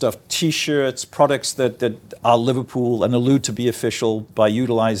stuff, T-shirts, products that are Liverpool and allude to be official by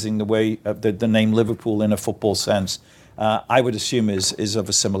utilising the way the name Liverpool in a football sense, I would assume is of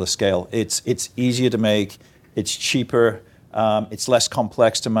a similar scale. It's easier to make, it's cheaper, it's less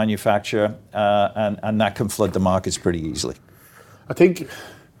complex to manufacture, and that can flood the markets pretty easily. I think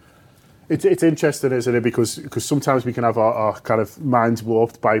it's interesting, isn't it? Because sometimes we can have our kind of minds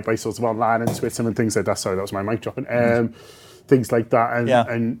warped by sort of online and Twitter and things like that. Sorry, that was my mic dropping. Things like that,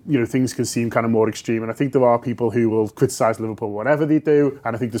 and you know, things can seem kind of more extreme. And I think there are people who will criticise Liverpool whatever they do,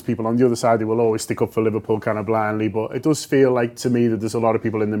 and I think there's people on the other side who will always stick up for Liverpool kind of blindly. But it does feel like to me that there's a lot of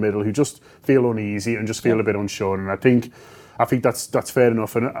people in the middle who just feel uneasy and just feel a bit unsure. And I think that's fair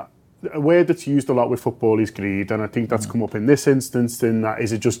enough. And a word that's used a lot with football is greed, and I think that's come up in this instance. In that,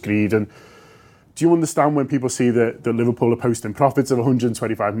 is it just greed? And do you understand when people see that Liverpool are posting profits of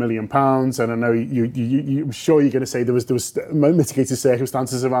 £125 million? And I know I'm sure you're going to say there was mitigated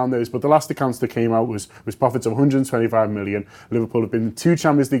circumstances around those, but the last accounts that came out was profits of £125 million. Liverpool have been in 2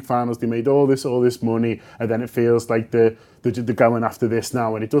 Champions League finals. They made all this money, and then it feels like they're going after this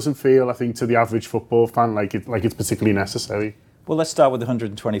now, and it doesn't feel, I think, to the average football fan like it's particularly necessary. Well, let's start with the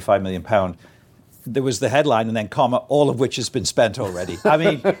 £125 million. There was the headline and then comma, all of which has been spent already. I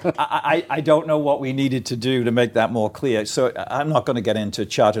mean, I don't know what we needed to do to make that more clear. So I'm not going to get into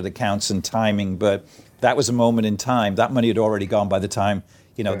chartered accounts and timing, but that was a moment in time. That money had already gone by the time,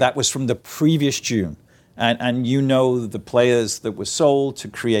 that was from the previous June. And the players that were sold to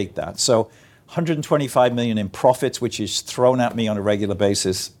create that. So 125 million in profits, which is thrown at me on a regular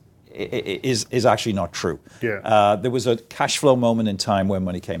basis, is actually not true. Yeah. There was a cash flow moment in time where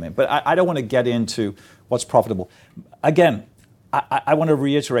money came in. But I don't want to get into what's profitable. Again, I want to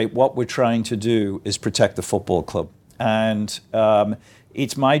reiterate what we're trying to do is protect the football club. And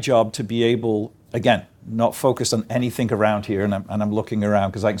it's my job to be able, again, not focused on anything around here, and I'm looking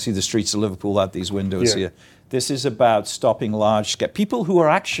around because I can see the streets of Liverpool out these windows here. This is about stopping large scale people who are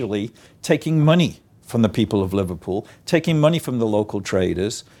actually taking money from the people of Liverpool, taking money from the local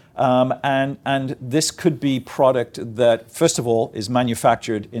traders. And this could be product that, first of all, is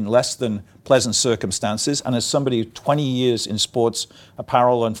manufactured in less than pleasant circumstances. And as somebody 20 years in sports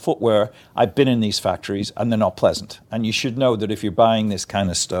apparel and footwear, I've been in these factories and they're not pleasant. And you should know that if you're buying this kind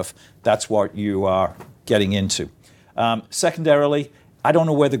of stuff, that's what you are getting into. Secondarily, I don't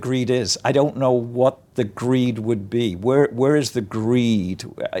know where the greed is. I don't know what the greed would be. Where is the greed?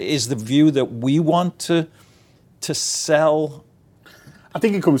 Is the view that we want to sell? I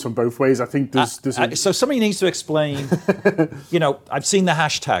think it comes from both ways. I think so somebody needs to explain. I've seen the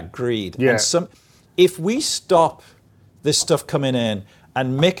hashtag greed. Yeah. And if we stop this stuff coming in,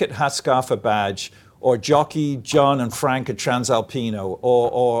 and Mick at Hatscarf Badge, or Jockey John and Frank at Transalpino,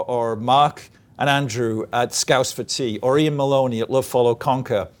 or Mark and Andrew at Scouse for Tea, or Ian Maloney at Love Follow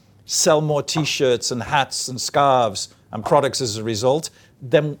Conquer sell more T-shirts and hats and scarves and products as a result,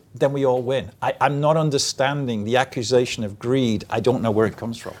 then we all win. I'm not understanding the accusation of greed. I don't know where it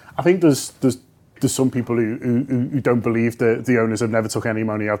comes from. I think there's some people who don't believe that the owners have never took any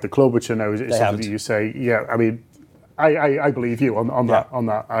money out the club, which I know is something that you say. Yeah, I mean, I believe you on that.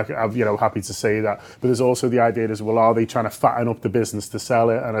 I'm happy to say that. But there's also the idea as well, are they trying to fatten up the business to sell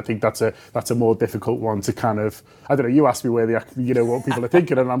it? And I think that's a more difficult one to kind of, I don't know, you ask me what people are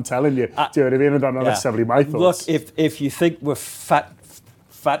thinking, and I'm telling you, do you know what I mean? And not necessarily my thoughts. Look, if you think we're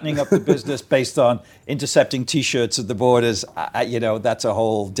fattening up the business based on intercepting T-shirts at the borders, that's a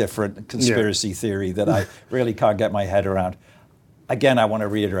whole different conspiracy theory that I really can't get my head around. Again, I want to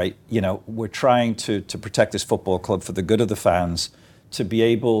reiterate, we're trying to protect this football club for the good of the fans, to be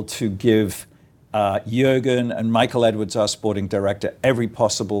able to give Jurgen and Michael Edwards, our sporting director, every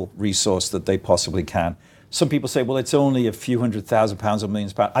possible resource that they possibly can. Some people say, well, it's only a few £100,000 or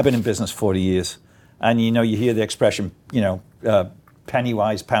millions of pounds. I've been in business 40 years. And, you hear the expression, penny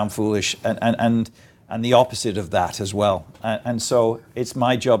wise, pound foolish, and the opposite of that as well. And so it's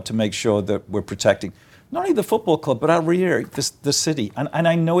my job to make sure that we're protecting not only the football club, but I'll reiterate the city. And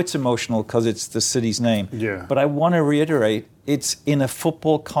I know it's emotional because it's the city's name. Yeah. But I want to reiterate, it's in a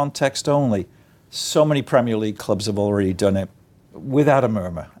football context only. So many Premier League clubs have already done it without a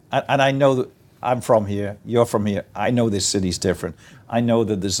murmur. And I know that I'm from here, you're from here. I know this city's different. I know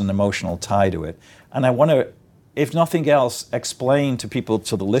that there's an emotional tie to it. And I want to, if nothing else, explain to people,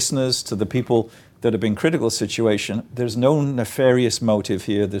 to the listeners, to the people that have been critical of the situation, there's no nefarious motive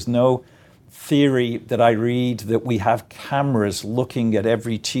here. There's no theory that I read that we have cameras looking at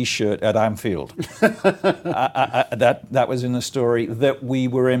every T-shirt at Anfield. That was in the story, that we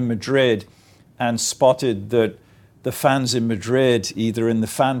were in Madrid and spotted that the fans in Madrid, either in the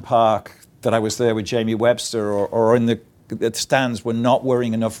fan park that I was there with Jamie Webster or in the stands, were not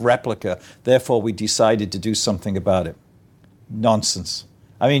wearing enough replica. Therefore, we decided to do something about it. Nonsense.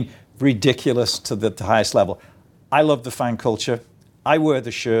 I mean, ridiculous to the highest level. I love the fan culture. I wear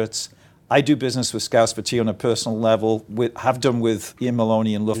the shirts. I do business with Scouse for Tea on a personal level, have done with Ian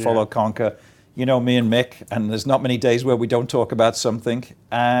Maloney and Love Follow Conquer. Me and Mick, and there's not many days where we don't talk about something.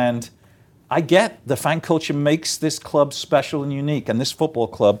 And I get the fan culture makes this club special and unique, and this football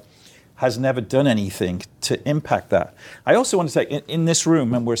club has never done anything to impact that. I also want to say, in this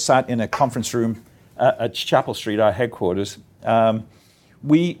room, and we're sat in a conference room at Chapel Street, our headquarters,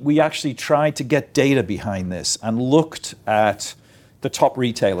 we actually tried to get data behind this and looked at the top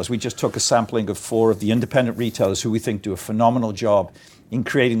retailers. We just took a sampling of 4 of the independent retailers who we think do a phenomenal job in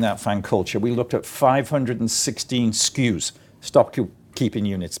creating that fan culture. We looked at 516 SKUs, stock keeping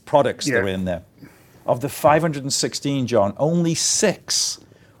units, products that are in there. Of the 516, John, only 6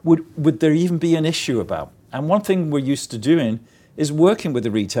 would there even be an issue about. And one thing we're used to doing is working with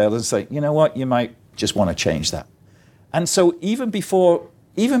the retailers and say, you know what, you might just want to change that. And so even before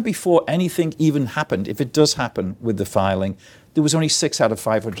anything even happened, if it does happen with the filing, there was only 6 out of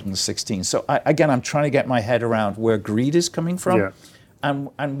 516. So I'm trying to get my head around where greed is coming from,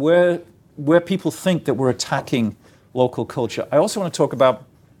 and where people think that we're attacking local culture. I also want to talk about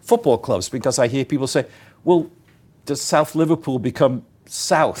football clubs, because I hear people say, well, does South Liverpool become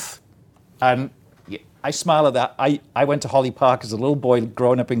South? And I smile at that. I went to Holly Park as a little boy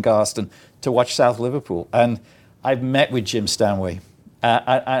growing up in Garston to watch South Liverpool. And I've met with Jim Stanway.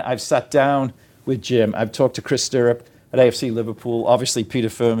 I've sat down with Jim. I've talked to Chris Stirrup at AFC Liverpool, obviously Peter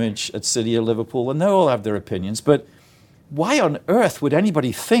Firmage at City of Liverpool, and they all have their opinions. But why on earth would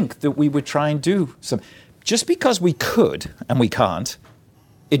anybody think that we would try and do some? Just because we could and we can't,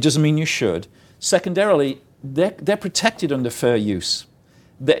 it doesn't mean you should. Secondarily, they're protected under fair use.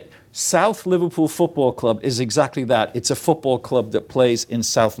 The South Liverpool Football Club is exactly that. It's a football club that plays in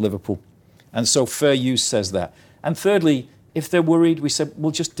South Liverpool. And so fair use says that. And thirdly, if they're worried, we said,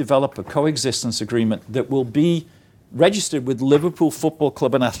 we'll just develop a coexistence agreement that will be registered with Liverpool Football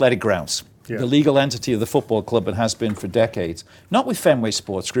Club and Athletic Grounds, the legal entity of the football club, and has been for decades. Not with Fenway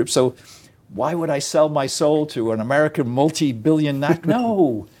Sports Group. So why would I sell my soul to an American multi-billion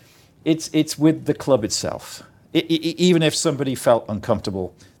No, it's with the club itself. Even if somebody felt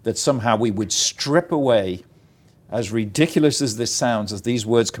uncomfortable that somehow we would strip away as ridiculous as this sounds, as these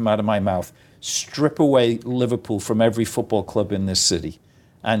words come out of my mouth, strip away Liverpool from every football club in this city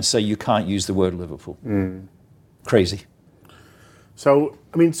and say you can't use the word Liverpool. Crazy. So,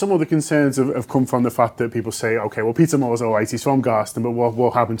 I mean, some of the concerns have come from the fact that people say, okay, well, Peter Moore's all right, he's from Garston, but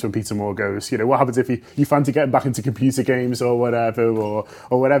what happens when Peter Moore goes? You know, what happens if you fancy getting back into computer games or whatever, or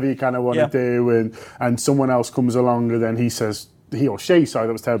whatever you kind of want to do, and someone else comes along and then he or she, sorry,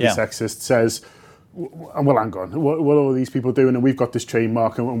 that was terribly sexist, says, well, hang on, what are all these people doing? And we've got this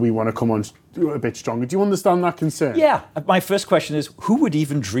trademark and we want to come on a bit stronger. Do you understand that concern? Yeah. My first question is, who would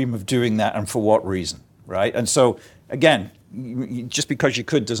even dream of doing that and for what reason, right? And so, again, just because you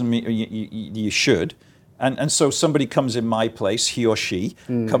could doesn't mean you should. And so somebody comes in my place, he or she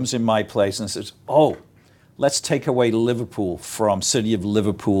comes in my place and says, oh, let's take away Liverpool from City of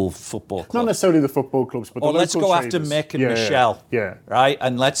Liverpool Football Club. Not necessarily the football clubs, but or the let's local go traders. after Mick and Michelle, right?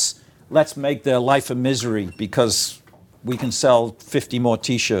 And let's make their life a misery because we can sell 50 more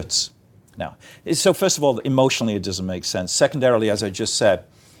T-shirts. Now, so first of all, emotionally it doesn't make sense. Secondarily, as I just said,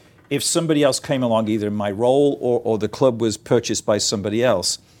 if somebody else came along, either in my role or the club was purchased by somebody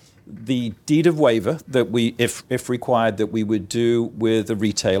else, the deed of waiver that we, if required, that we would do with a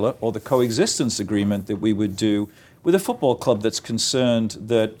retailer, or the coexistence agreement that we would do with a football club that's concerned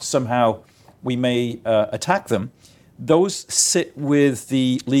that somehow we may attack them, those sit with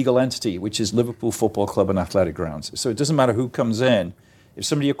the legal entity, which is Liverpool Football Club and Athletic Grounds. So it doesn't matter who comes in. If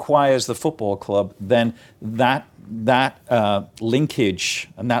somebody acquires the football club, then that linkage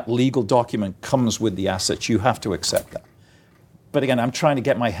and that legal document comes with the assets. You have to accept that. But again, I'm trying to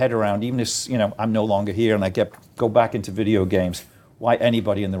get my head around, even if I'm no longer here and I go back into video games, why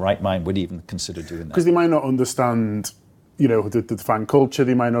anybody in the right mind would even consider doing that. Because they might not understand, the fan culture.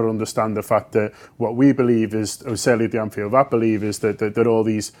 They might not understand the fact that what we believe is, or certainly the Anfield Wrap believe, is that all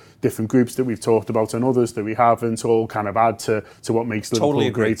these different groups that we've talked about and others that we haven't all kind of add to what makes Liverpool totally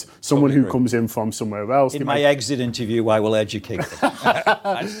great. Someone who comes in from somewhere else. In my exit interview, I will educate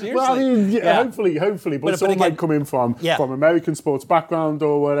them. Seriously. Well, I mean, hopefully, but someone again, might come in from American sports background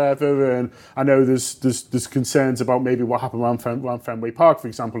or whatever, and I know there's concerns about maybe what happened around Fenway Park, for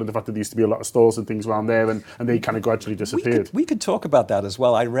example, and the fact that there used to be a lot of stalls and things around there, and they kind of gradually disappeared. We could talk about that as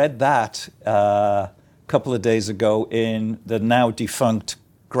well. I read that a couple of days ago in the now defunct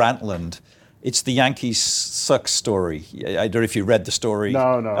Grantland. It's the Yankees suck story. I don't know if you read the story.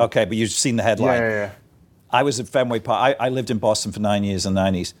 No. Okay, but you've seen the headline. Yeah. I was at Fenway Park. I lived in Boston for 9 years in the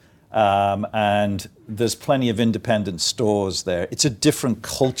 90s. And there's plenty of independent stores there. It's a different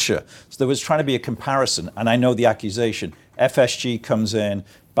culture. So there was trying to be a comparison. And I know the accusation. FSG comes in,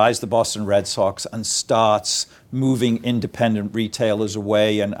 buys the Boston Red Sox and starts moving independent retailers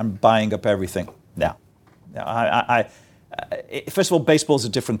away and buying up everything. Now, first of all, baseball's a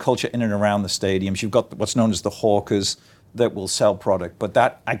different culture in and around the stadiums. You've got what's known as the hawkers that will sell product, but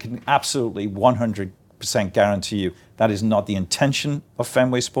that I can absolutely 100% guarantee you that is not the intention of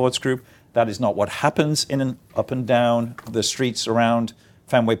Fenway Sports Group. That is not what happens in and up and down the streets around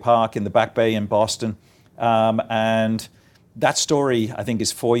Fenway Park in the Back Bay in Boston. And that story, I think,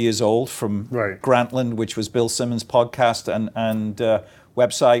 is 4 years old from Grantland, which was Bill Simmons' podcast and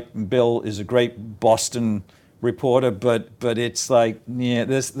website. Bill is a great Boston reporter, but it's like,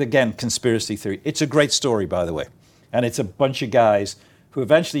 this, again, conspiracy theory. It's a great story, by the way. And it's a bunch of guys who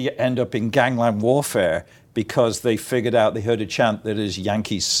eventually end up in gangland warfare because they figured out, they heard a chant that is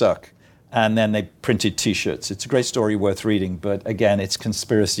Yankees suck. And then they printed T-shirts. It's a great story worth reading, but again, it's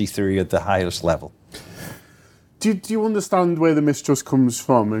conspiracy theory at the highest level. Do you understand where the mistrust comes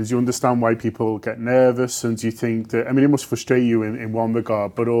from? And do you understand why people get nervous? And do you think that, it must frustrate you in one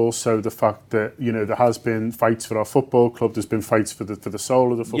regard, but also the fact that, there has been fights for our football club, there's been fights for the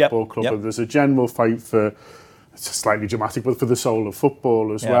soul of the football club, and there's a general fight for, it's slightly dramatic, but for the soul of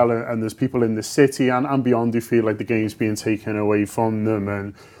football as well. And there's people in the city and beyond who feel like the game's being taken away from them.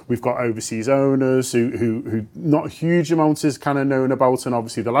 And we've got overseas owners who not huge amounts is kind of known about. And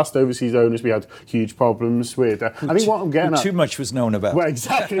obviously the last overseas owners we had huge problems with. I think what I'm getting at... Too much was known about. Well,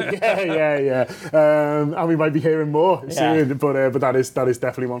 exactly. Yeah. And we might be hearing more soon. But that is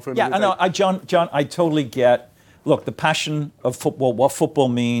definitely one for another day. John, I totally get... Look, the passion of football, what football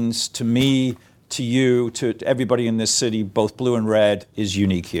means to me, to you, to everybody in this city, both blue and red, is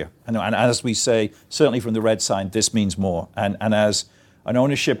unique here. And as we say, certainly from the red side, this means more. And as an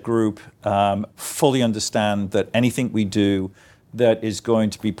ownership group, fully understand that anything we do that is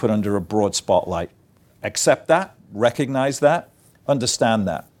going to be put under a broad spotlight, accept that, recognize that, understand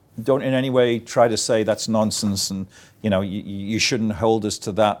that. Don't in any way try to say that's nonsense and you shouldn't hold us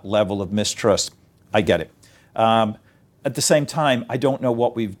to that level of mistrust. I get it. At the same time, I don't know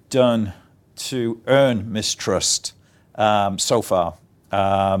what we've done to earn mistrust so far.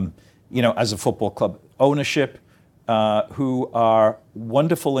 As a football club, ownership, who are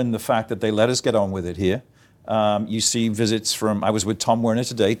wonderful in the fact that they let us get on with it here. You see visits from, I was with Tom Werner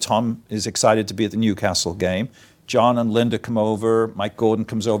today. Tom is excited to be at the Newcastle game. John and Linda come over. Mike Gordon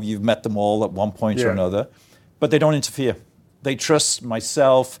comes over. You've met them all at one point or another. But they don't interfere. They trust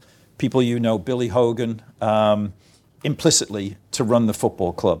myself, people Billy Hogan, implicitly to run the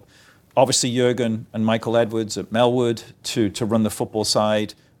football club. Obviously, Jurgen and Michael Edwards at Melwood to run the football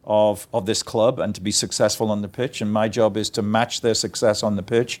side of this club and to be successful on the pitch. And my job is to match their success on the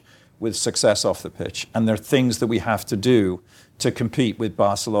pitch with success off the pitch. And there are things that we have to do to compete with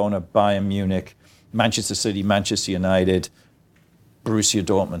Barcelona, Bayern Munich, Manchester City, Manchester United, Borussia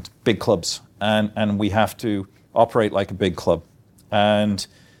Dortmund, big clubs. And we have to operate like a big club. And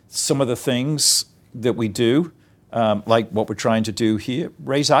some of the things that we do, like what we're trying to do here,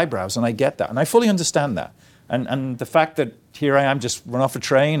 raise eyebrows, and I get that. And I fully understand that. And the fact that here I am, just run off a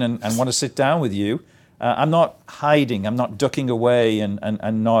train and want to sit down with you, I'm not hiding, I'm not ducking away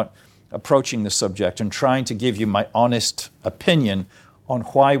and not approaching the subject and trying to give you my honest opinion on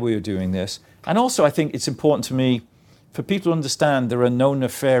why we're doing this. And also I think it's important to me for people to understand there are no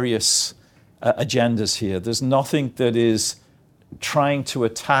nefarious agendas here. There's nothing that is trying to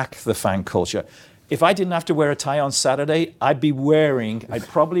attack the fan culture. If I didn't have to wear a tie on Saturday, I'd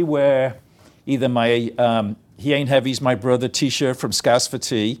probably wear either my He Ain't Heavy's My Brother t-shirt from Scouse for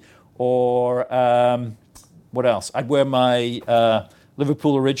Tea, or what else? I'd wear my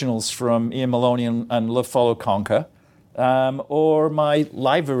Liverpool originals from Ian Maloney and Love Follow Conquer, or my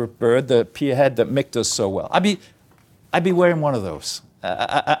Liver Bird, the Pierhead that Mick does so well. I'd be wearing one of those,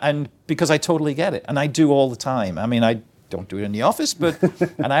 and because I totally get it, and I do all the time. I mean, I don't do it in the office,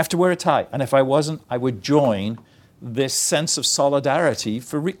 and I have to wear a tie. And if I wasn't, I would join this sense of solidarity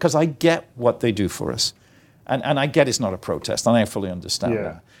because I get what they do for us. And I get it's not a protest, and I fully understand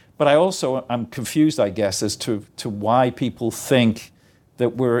that. But I also am confused, I guess, as to why people think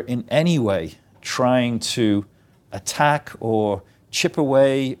that we're in any way trying to attack or chip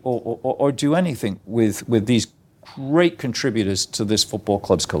away or do anything with these great contributors to this football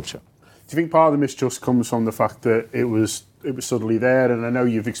club's culture. Do you think part of the mistrust comes from the fact that it was suddenly there, and I know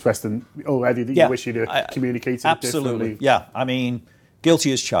you've expressed already that you wish you'd communicated it differently? Yeah. I mean,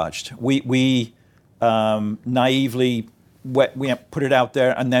 guilty as charged. We naively we put it out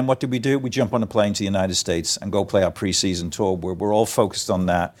there, and then what did we do? We jump on a plane to the United States and go play our pre-season tour. We're all focused on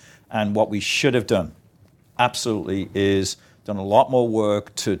that, and what we should have done, absolutely, is done a lot more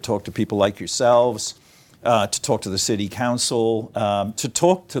work to talk to people like yourselves, to talk to the city council, to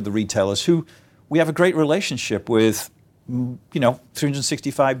talk to the retailers who we have a great relationship with,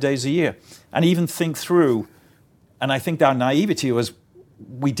 365 days a year, and even think through. And I think our naivety was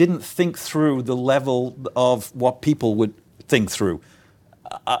we didn't think through the level of what people would think through.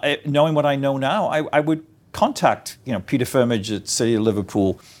 Knowing what I know now, I would contact, Peter Firmage at City of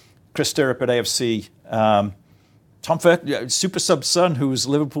Liverpool, Chris Stirrup at AFC, Tom Super Sub's son, who's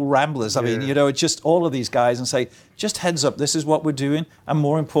Liverpool Ramblers. I mean, just all of these guys, and say, just heads up, this is what we're doing, and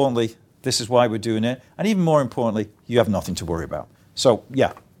more importantly, this is why we're doing it, and even more importantly, you have nothing to worry about. So,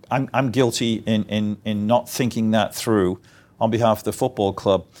 yeah, I'm guilty in not thinking that through on behalf of the football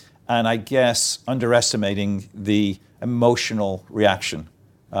club, and I guess underestimating the emotional reaction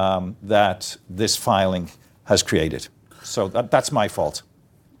that this filing has created. So that's my fault.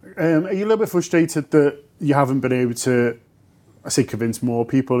 Are you a little bit frustrated that you haven't been able to, convince more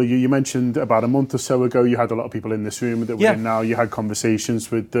people? You mentioned about a month or so ago you had a lot of people in this room that we're in now. You had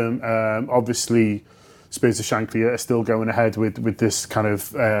conversations with them. Obviously, Spurs of Shankly are still going ahead with this kind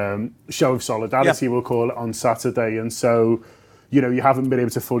of show of solidarity, we'll call it, on Saturday. And so, you haven't been able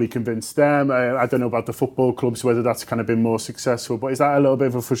to fully convince them. I don't know about the football clubs, whether that's kind of been more successful. But is that a little bit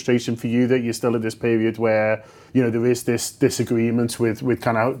of a frustration for you that you're still in this period where, there is this disagreement with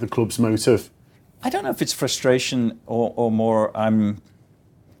kind of the club's motive? I don't know if it's frustration or more. I'm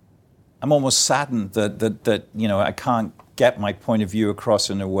almost saddened that I can't get my point of view across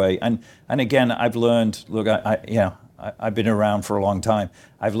in a way. And again, I've learned. Look, I've been around for a long time.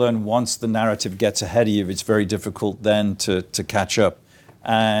 I've learned once the narrative gets ahead of you, it's very difficult then to catch up.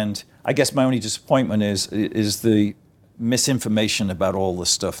 And I guess my only disappointment is the misinformation about all the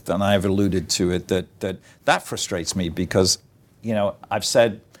stuff that I've alluded to it. That frustrates me because I've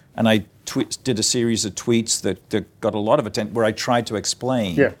said, and I did a series of tweets that got a lot of attention where I tried to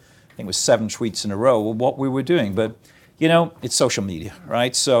explain. I think it was 7 tweets in a row what we were doing, but. It's social media,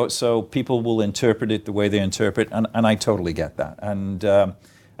 right? So people will interpret it the way they interpret, and I totally get that. And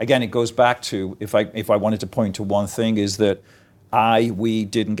again, it goes back to if I wanted to point to one thing is that we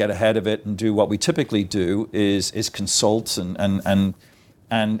didn't get ahead of it and do what we typically do is consult and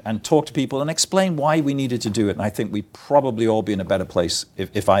talk to people and explain why we needed to do it. And I think we'd probably all be in a better place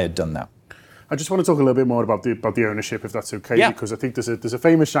if I had done that. I just want to talk a little bit more about the ownership, if that's okay, Yeah. because I think there's a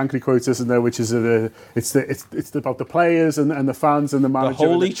famous Shankly quote, isn't there, which is it's about the players and the fans and the manager,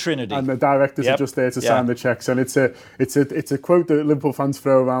 The Holy Trinity, and the directors are just there to sign the checks. And it's a quote that Liverpool fans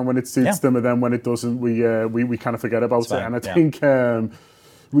throw around when it suits them, and then when it doesn't, we kind of forget about it. And I think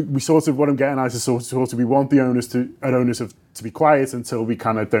we sort of, what I'm getting at is sort of we want the owners to be quiet until we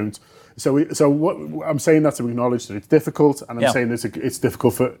kind of don't. So what I'm saying that to acknowledge that it's difficult, and I'm saying that it's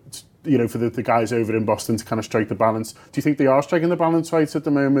difficult for the guys over in Boston to kind of strike the balance. Do you think they are striking the balance right at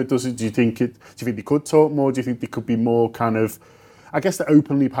the moment? Do you think they could talk more? Do you think they could be more kind of, I guess, they're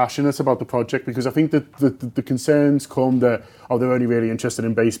openly passionate about the project? Because I think that the concerns come that, they're only really interested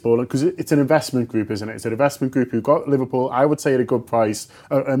in baseball. Because it's an investment group, isn't it? It's an investment group who got Liverpool, I would say, at a good price,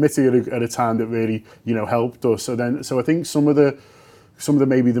 admittedly at a time that really, helped us. So I think some of the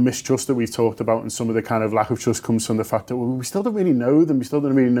maybe the mistrust that we've talked about and some of the kind of lack of trust comes from the fact that we still don't really know them. We still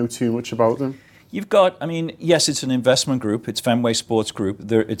don't really know too much about them. You've got, yes, it's an investment group. It's Fenway Sports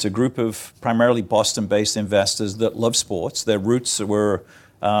Group. It's a group of primarily Boston-based investors that love sports. Their roots were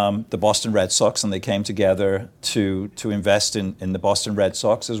the Boston Red Sox, and they came together to invest in the Boston Red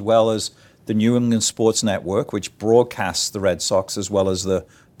Sox, as well as the New England Sports Network, which broadcasts the Red Sox, as well as the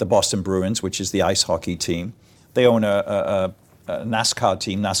Boston Bruins, which is the ice hockey team. They own a NASCAR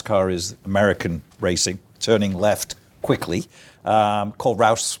team. NASCAR is American racing, turning left quickly, called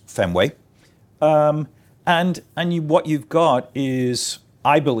Rouse Fenway. What you've got is,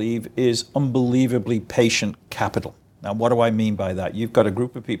 I believe, is unbelievably patient capital. Now, what do I mean by that? You've got a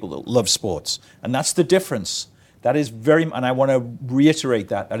group of people that love sports, and that's the difference. That is and I want to reiterate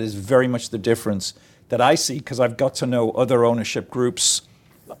that is very much the difference that I see, because I've got to know other ownership groups.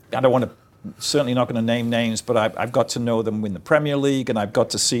 I don't want to, certainly not going to name names, but I've got to know them in the Premier League, and I've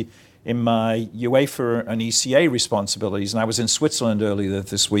got to see in my UEFA and ECA responsibilities. And I was in Switzerland earlier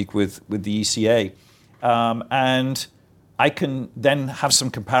this week with the ECA, and I can then have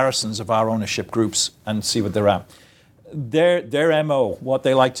some comparisons of our ownership groups and see what they're at. Their MO, what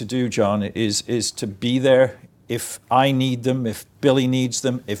they like to do, John, is to be there if I need them, if Billy needs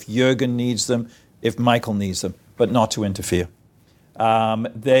them, if Jurgen needs them, if Michael needs them, but not to interfere.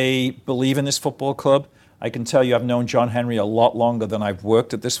 They believe in this football club. I can tell you I've known John Henry a lot longer than I've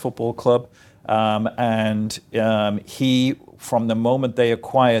worked at this football club. He, from the moment they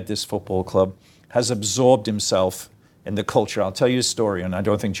acquired this football club, has absorbed himself in the culture. I'll tell you a story, and I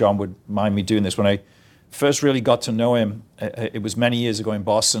don't think John would mind me doing this. When I first really got to know him, it was many years ago in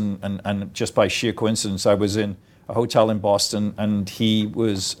Boston, and just by sheer coincidence, I was in a hotel in Boston, and he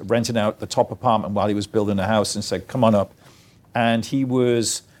was renting out the top apartment while he was building a house, and said, "Come on up." And he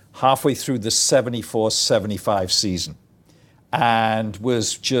was halfway through the 74-75 season and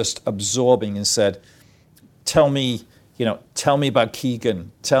was just absorbing and said, tell me about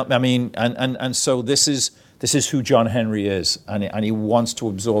Keegan. So this is who John Henry is, and he wants to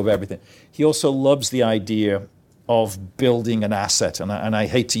absorb everything. He also loves the idea of building an asset, and I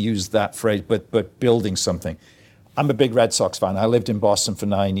hate to use that phrase, but building something. I'm a big Red Sox fan. I lived in Boston for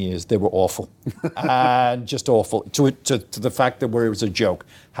 9 years. They were awful, and just awful, to the fact that where it was a joke.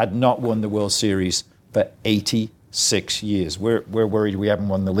 Had not won the World Series for 86 years. We're worried we haven't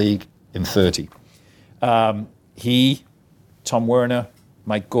won the league in 30. He, Tom Werner,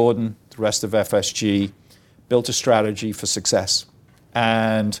 Mike Gordon, the rest of FSG, built a strategy for success.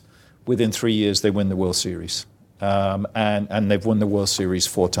 And within 3 years, they win the World Series. And they've won the World Series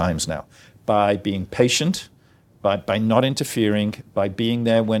 4 times now by being patient, by not interfering, by being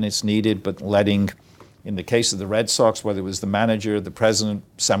there when it's needed, but letting, in the case of the Red Sox, whether it was the manager, the president,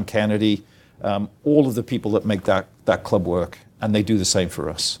 Sam Kennedy, all of the people that make that club work, and they do the same for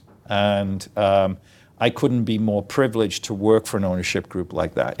us. And I couldn't be more privileged to work for an ownership group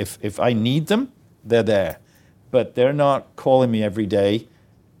like that. If I need them, they're there. But they're not calling me every day,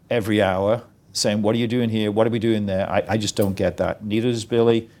 every hour, saying, what are you doing here? What are we doing there? I just don't get that. Neither does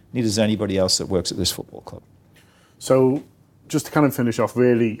Billy, neither does anybody else that works at this football club. So just to kind of finish off,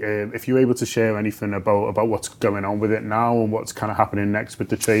 really, if you're able to share anything about what's going on with it now and what's kind of happening next with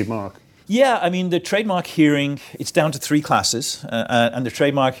the trademark. Yeah, I mean, the trademark hearing, it's down to 3 classes, and the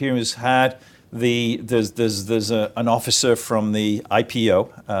trademark hearing has had there's an officer from the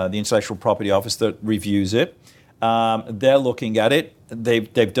IPO, the Intellectual Property Office, that reviews it. They're looking at it.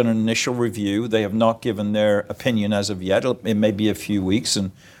 They've done an initial review. They have not given their opinion as of yet. It may be a few weeks,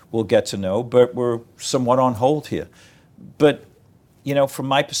 and we'll get to know. But we're somewhat on hold here. But from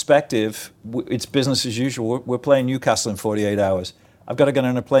my perspective, it's business as usual. We're playing Newcastle in 48 hours. I've got to get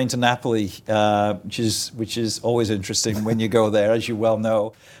on a plane to Napoli, which is always interesting when you go there, as you well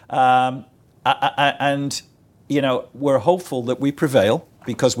know. And we're hopeful that we prevail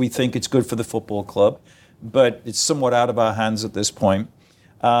because we think it's good for the football club, but it's somewhat out of our hands at this point.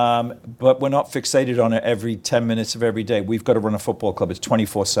 But we're not fixated on it every 10 minutes of every day. We've got to run a football club. It's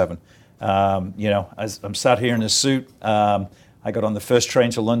 24/7. As I'm sat here in a suit, I got on the first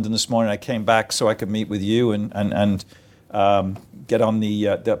train to London this morning. I came back so I could meet with you and get on the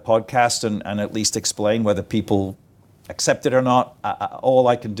podcast and at least explain whether people accept it or not. All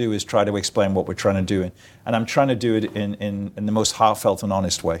I can do is try to explain what we're trying to do. And I'm trying to do it in the most heartfelt and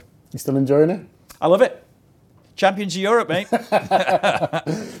honest way. You still enjoying it? I love it. Champions of Europe, mate.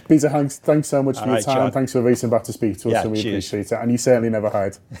 Peter, thanks so much for your time. John. Thanks for racing back to speak to us, and we appreciate it. And you certainly never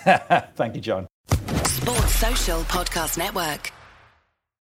hide. Thank you, John. Sports Social Podcast Network.